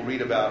 days that we'll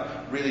read about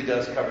really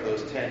does cover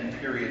those 10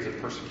 periods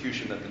of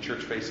persecution that the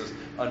church faces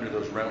under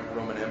those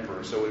Roman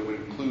emperors. So it would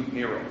include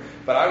Nero.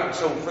 But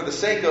so for the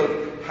sake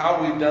of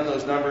how we've done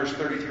those numbers,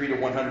 33 to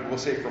 100, we'll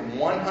say from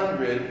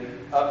 100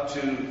 up to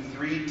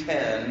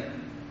 310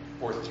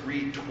 or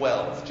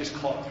 312. Just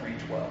call it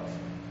 312.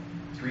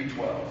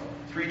 312.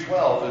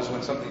 312 is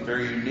when something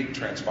very unique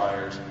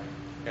transpires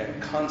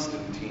and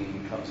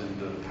Constantine comes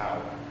into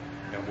power.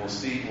 And we'll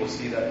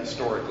see that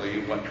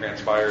historically, what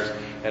transpires,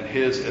 and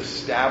his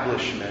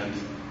establishment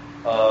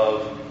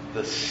of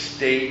the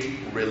state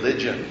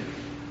religion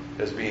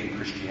as being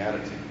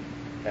Christianity,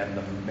 and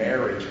the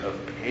marriage of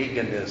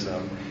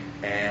paganism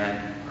and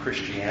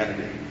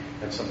Christianity.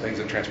 and some things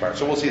that transpired.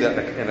 So we'll see that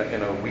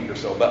in a week or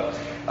so. But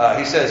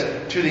he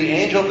says, to the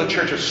angel of the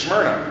church of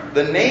Smyrna,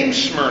 the name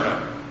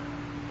Smyrna,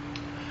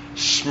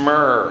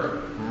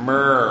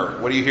 myrrh.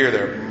 What do you hear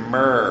there?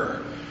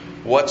 Myrrh.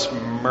 What's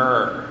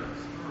myrrh?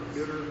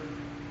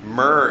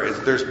 Myrrh is,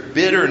 there's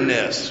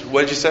bitterness.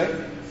 What did you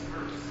say?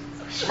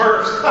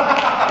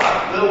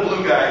 Smurfs. Little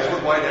blue guys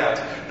with white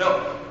hats.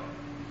 No,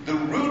 the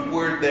root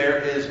word there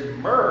is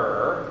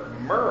myrrh.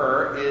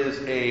 Myrrh is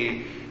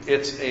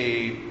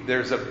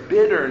there's a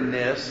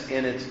bitterness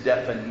in its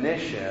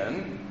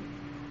definition.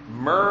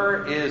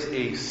 Myrrh is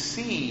a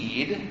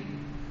seed,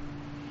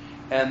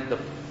 and the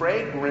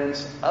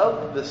fragrance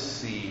of the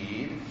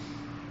seed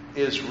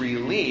is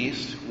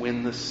released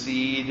when the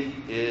seed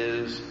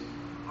is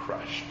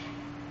crushed.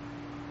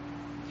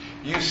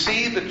 You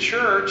see the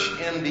church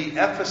in the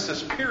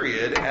Ephesus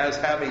period as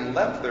having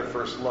left their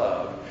first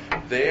love.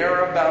 They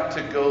are about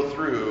to go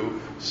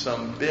through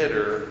some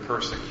bitter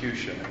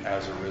persecution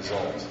as a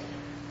result.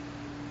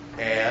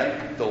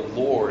 And the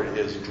Lord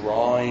is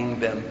drawing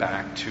them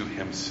back to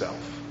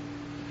Himself.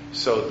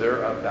 So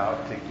they're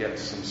about to get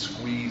some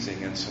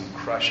squeezing and some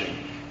crushing.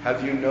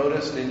 Have you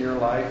noticed in your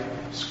life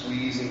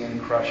squeezing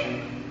and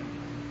crushing?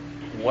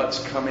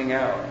 What's coming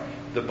out?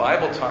 The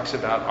Bible talks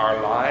about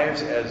our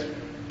lives as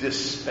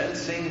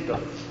dispensing the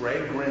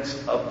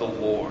fragrance of the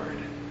Lord.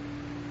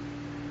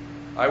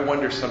 I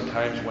wonder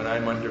sometimes when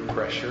I'm under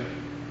pressure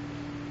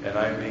and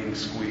I'm being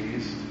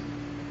squeezed,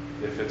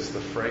 if it's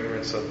the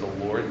fragrance of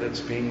the Lord that's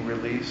being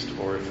released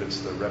or if it's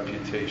the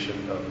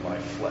reputation of my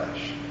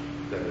flesh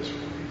that is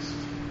released.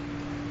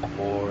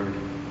 Lord,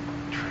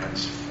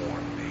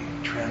 transform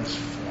me.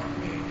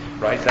 Transform me.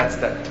 Right? That's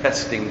that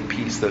testing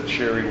piece that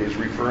Sherry was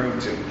referring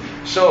to.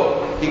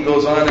 So, he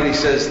goes on and he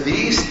says,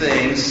 these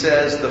things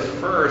says the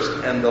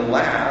first and the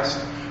last,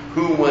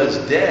 who was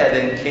dead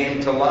and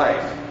came to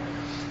life.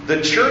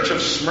 The church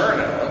of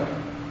Smyrna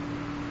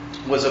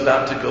was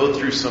about to go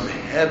through some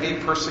heavy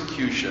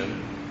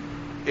persecution.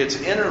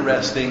 It's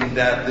interesting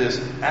that this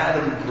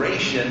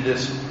adumbration,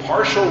 this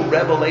partial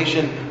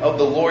revelation of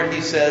the Lord,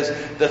 he says,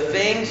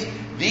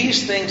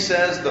 these things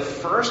says the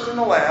first and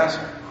the last,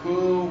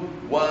 who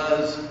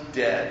was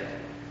dead.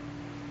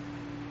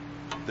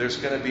 There's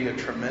going to be a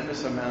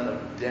tremendous amount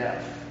of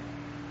death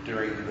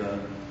during the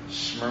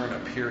Smyrna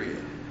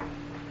period.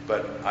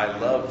 But I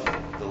love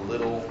the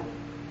little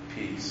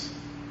piece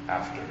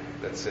after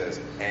that says,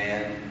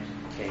 and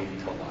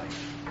came to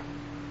life.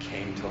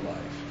 Came to life.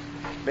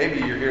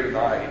 Maybe you're here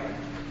tonight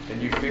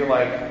and you feel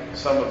like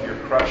some of your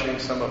crushing,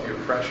 some of your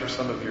pressure,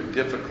 some of your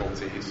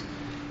difficulties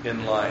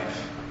in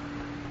life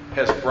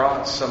has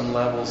brought some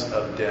levels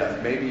of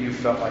death. Maybe you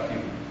felt like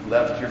you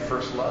left your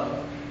first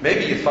love.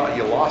 Maybe you thought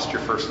you lost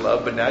your first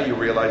love, but now you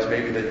realize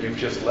maybe that you've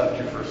just left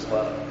your first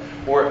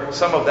love. Or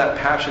some of that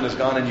passion is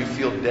gone and you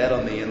feel dead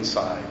on the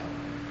inside.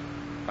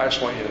 I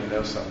just want you to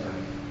know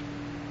something.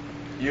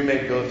 You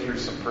may go through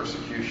some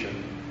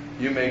persecution.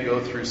 You may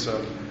go through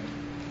some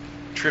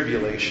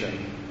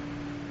tribulation.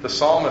 The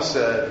psalmist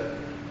said,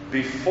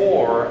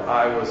 before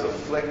I was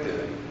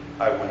afflicted,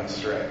 I went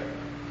astray.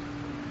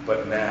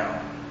 But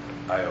now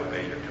I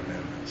obey your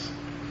commandments.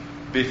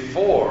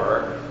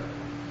 Before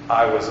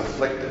I was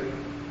afflicted,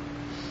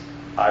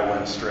 I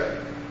went astray.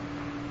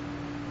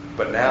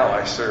 But now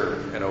I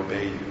serve and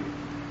obey you.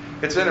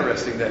 It's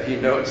interesting that he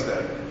notes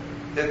that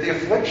the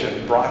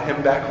affliction brought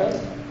him back home.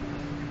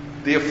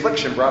 The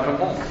affliction brought him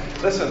home.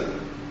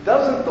 Listen,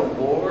 doesn't the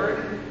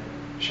Lord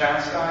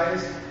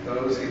chastise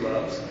those He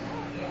loves?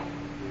 Yes,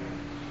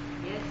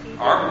 He does.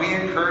 Aren't we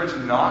encouraged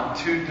not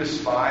to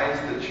despise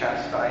the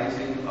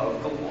chastising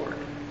of the Lord?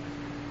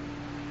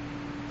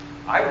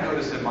 I've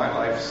noticed in my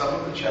life some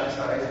of the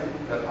chastising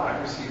that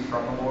I receive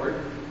from the Lord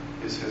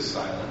is His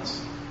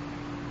silence.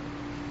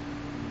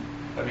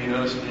 Have you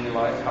noticed in your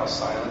life how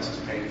silence is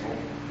painful?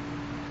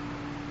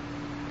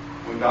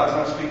 When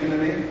God's not speaking to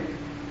me,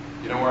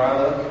 you know where I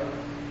live?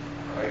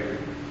 Right here.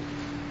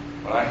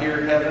 When I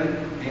hear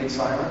heaven being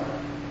silent,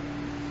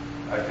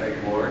 I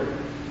think, Lord,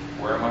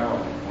 where am I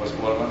wrong?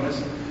 What am I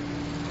missing?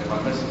 Am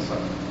I missing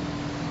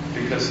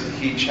something? Because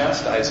He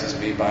chastises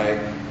me by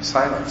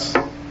silence.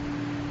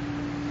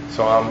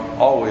 So I'm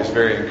always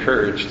very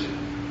encouraged.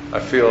 I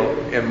feel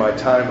in my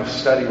time of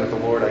study with the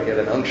Lord, I get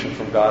an unction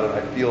from God, and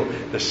I feel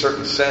this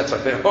certain sense. I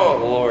think, oh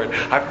Lord,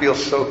 I feel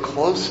so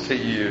close to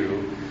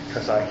you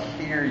because I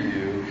hear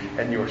you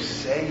and you're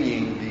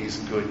saying these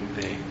good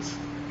things.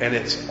 And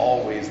it's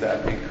always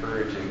that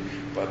encouraging.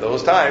 But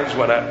those times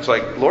when it's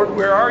like, Lord,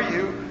 where are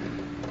you?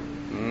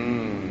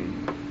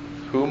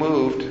 Who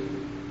moved?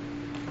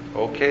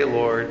 Okay,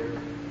 Lord.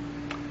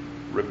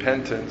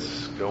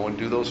 Repentance. Go and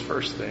do those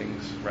first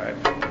things, right?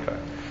 Okay.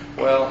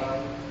 Well,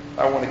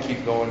 I want to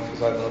keep going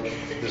because I love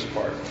this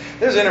part.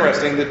 This is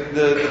interesting.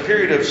 The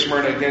period of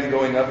Smyrna, again,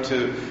 going up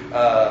to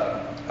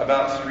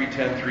about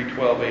 310,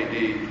 312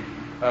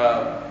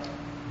 AD.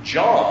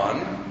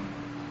 John,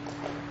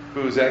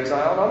 who is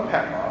exiled on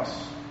Patmos,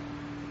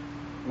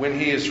 when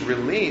he is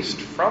released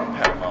from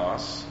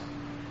Patmos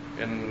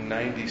in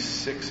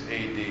 96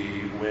 AD,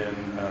 when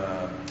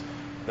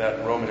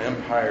that Roman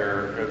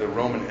Empire, or the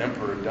Roman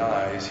emperor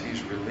dies,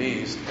 he's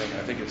released, and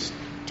I think it's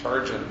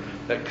Trajan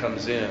that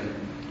comes in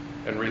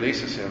and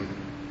releases him.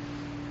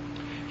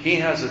 He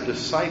has a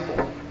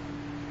disciple,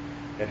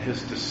 and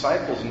his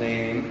disciple's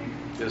name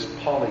is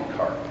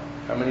Polycarp.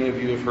 How many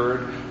of you have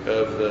heard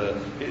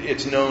of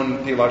it's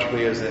known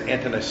theologically as the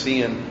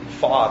Ante-Nicene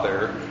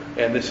Father,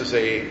 and this is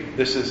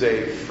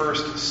a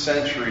first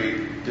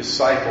century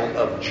disciple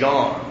of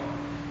John.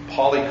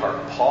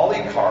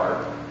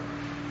 Polycarp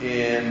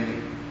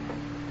in,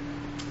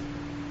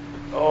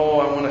 I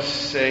want to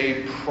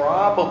say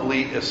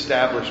probably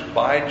established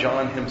by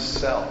John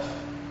himself,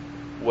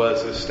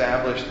 was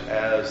established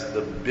as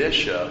the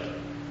bishop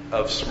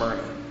of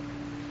Smyrna.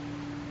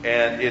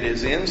 And it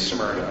is in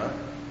Smyrna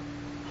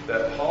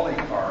that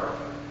Polycarp,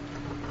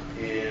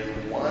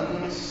 in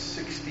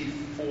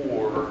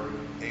 164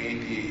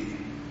 A.D.,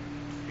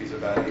 he's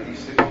about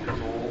 86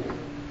 years old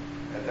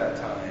at that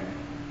time,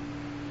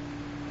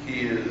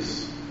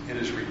 it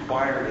is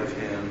required of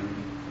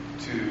him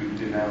to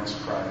denounce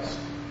Christ.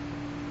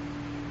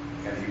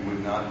 And he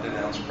would not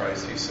denounce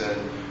Christ. He said,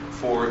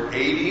 "For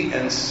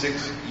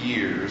 86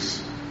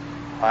 years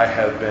I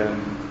have been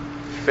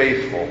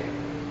faithful,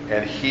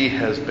 and he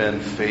has been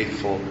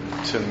faithful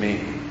to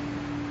me.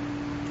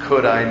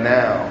 Could I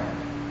now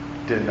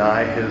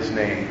deny his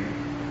name?"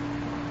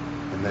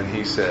 And then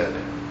he said,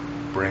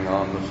 "Bring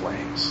on the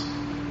flames.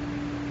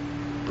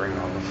 Bring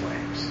on the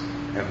flames."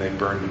 And they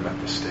burned him at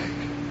the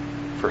stake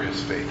for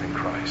his faith in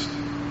Christ.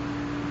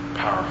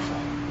 Powerful.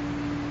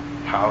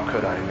 How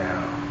could I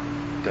now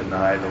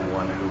deny the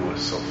one who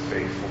was so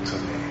faithful to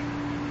me?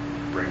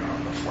 Bring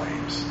on the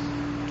flames.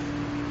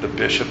 The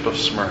Bishop of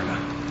Smyrna.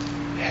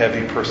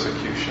 Heavy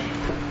persecution.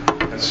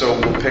 And so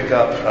we'll pick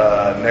up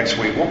next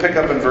week. We'll pick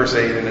up in verse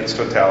 8 in its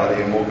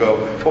totality, and we'll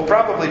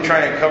probably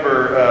try and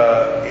cover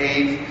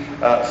 8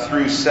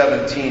 through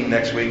 17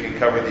 next week, and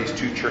cover these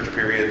two church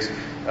periods,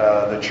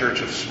 the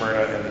church of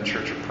Smyrna and the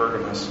church of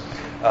Pergamos.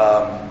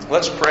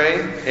 Let's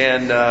pray,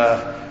 and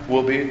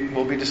we'll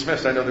be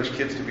dismissed. I know there's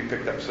kids to be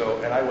picked up,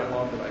 and I went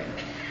long tonight.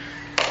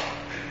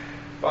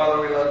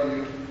 Father, we love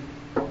you.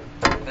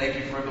 Thank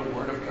you for the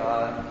Word of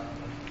God.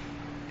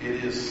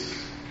 It is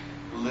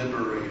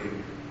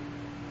liberating.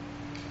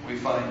 We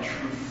find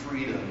true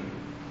freedom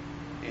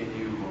in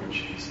you, Lord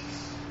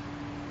Jesus.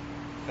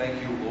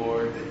 Thank you,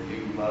 Lord, that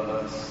you love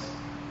us,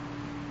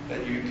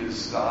 that you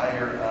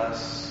desire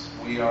us.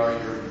 We are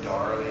your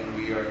darling.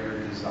 We are your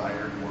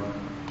desired one.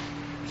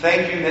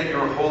 Thank you that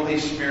your Holy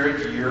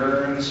Spirit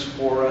yearns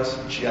for us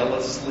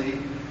jealously.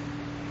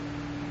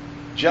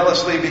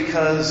 Jealously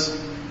because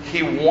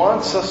he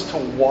wants us to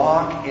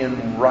walk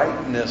in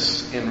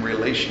rightness in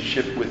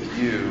relationship with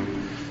you,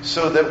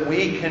 so that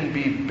we can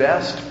be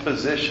best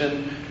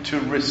positioned to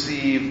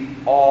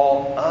receive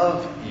all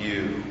of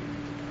you.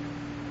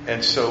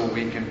 And so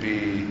we can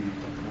be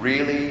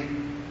really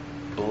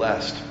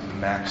blessed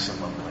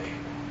maximally.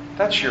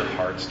 That's your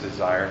heart's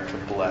desire, to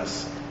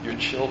bless your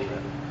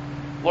children.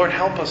 Lord,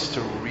 help us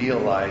to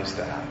realize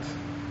that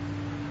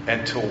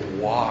and to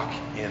walk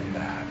in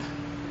that.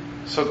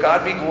 So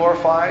God, be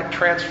glorified,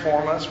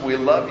 transform us. We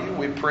love you,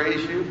 we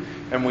praise you,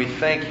 and we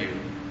thank you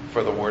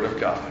for the Word of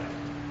God.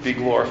 Be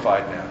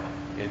glorified now,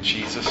 in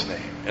Jesus' name.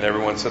 And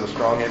everyone said a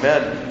strong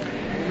amen.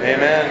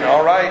 Amen.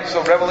 All right,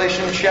 so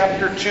Revelation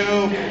chapter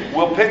 2,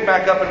 we'll pick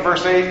back up in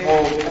verse 8.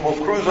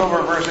 We'll cruise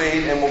over verse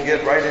 8, and we'll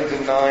get right into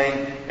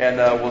 9, and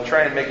we'll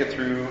try and make it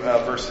through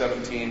verse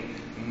 17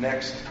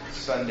 next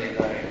Sunday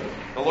night.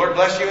 The Lord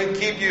bless you and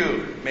keep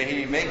you. May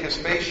he make his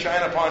face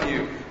shine upon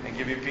you and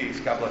give you peace.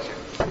 God bless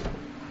you.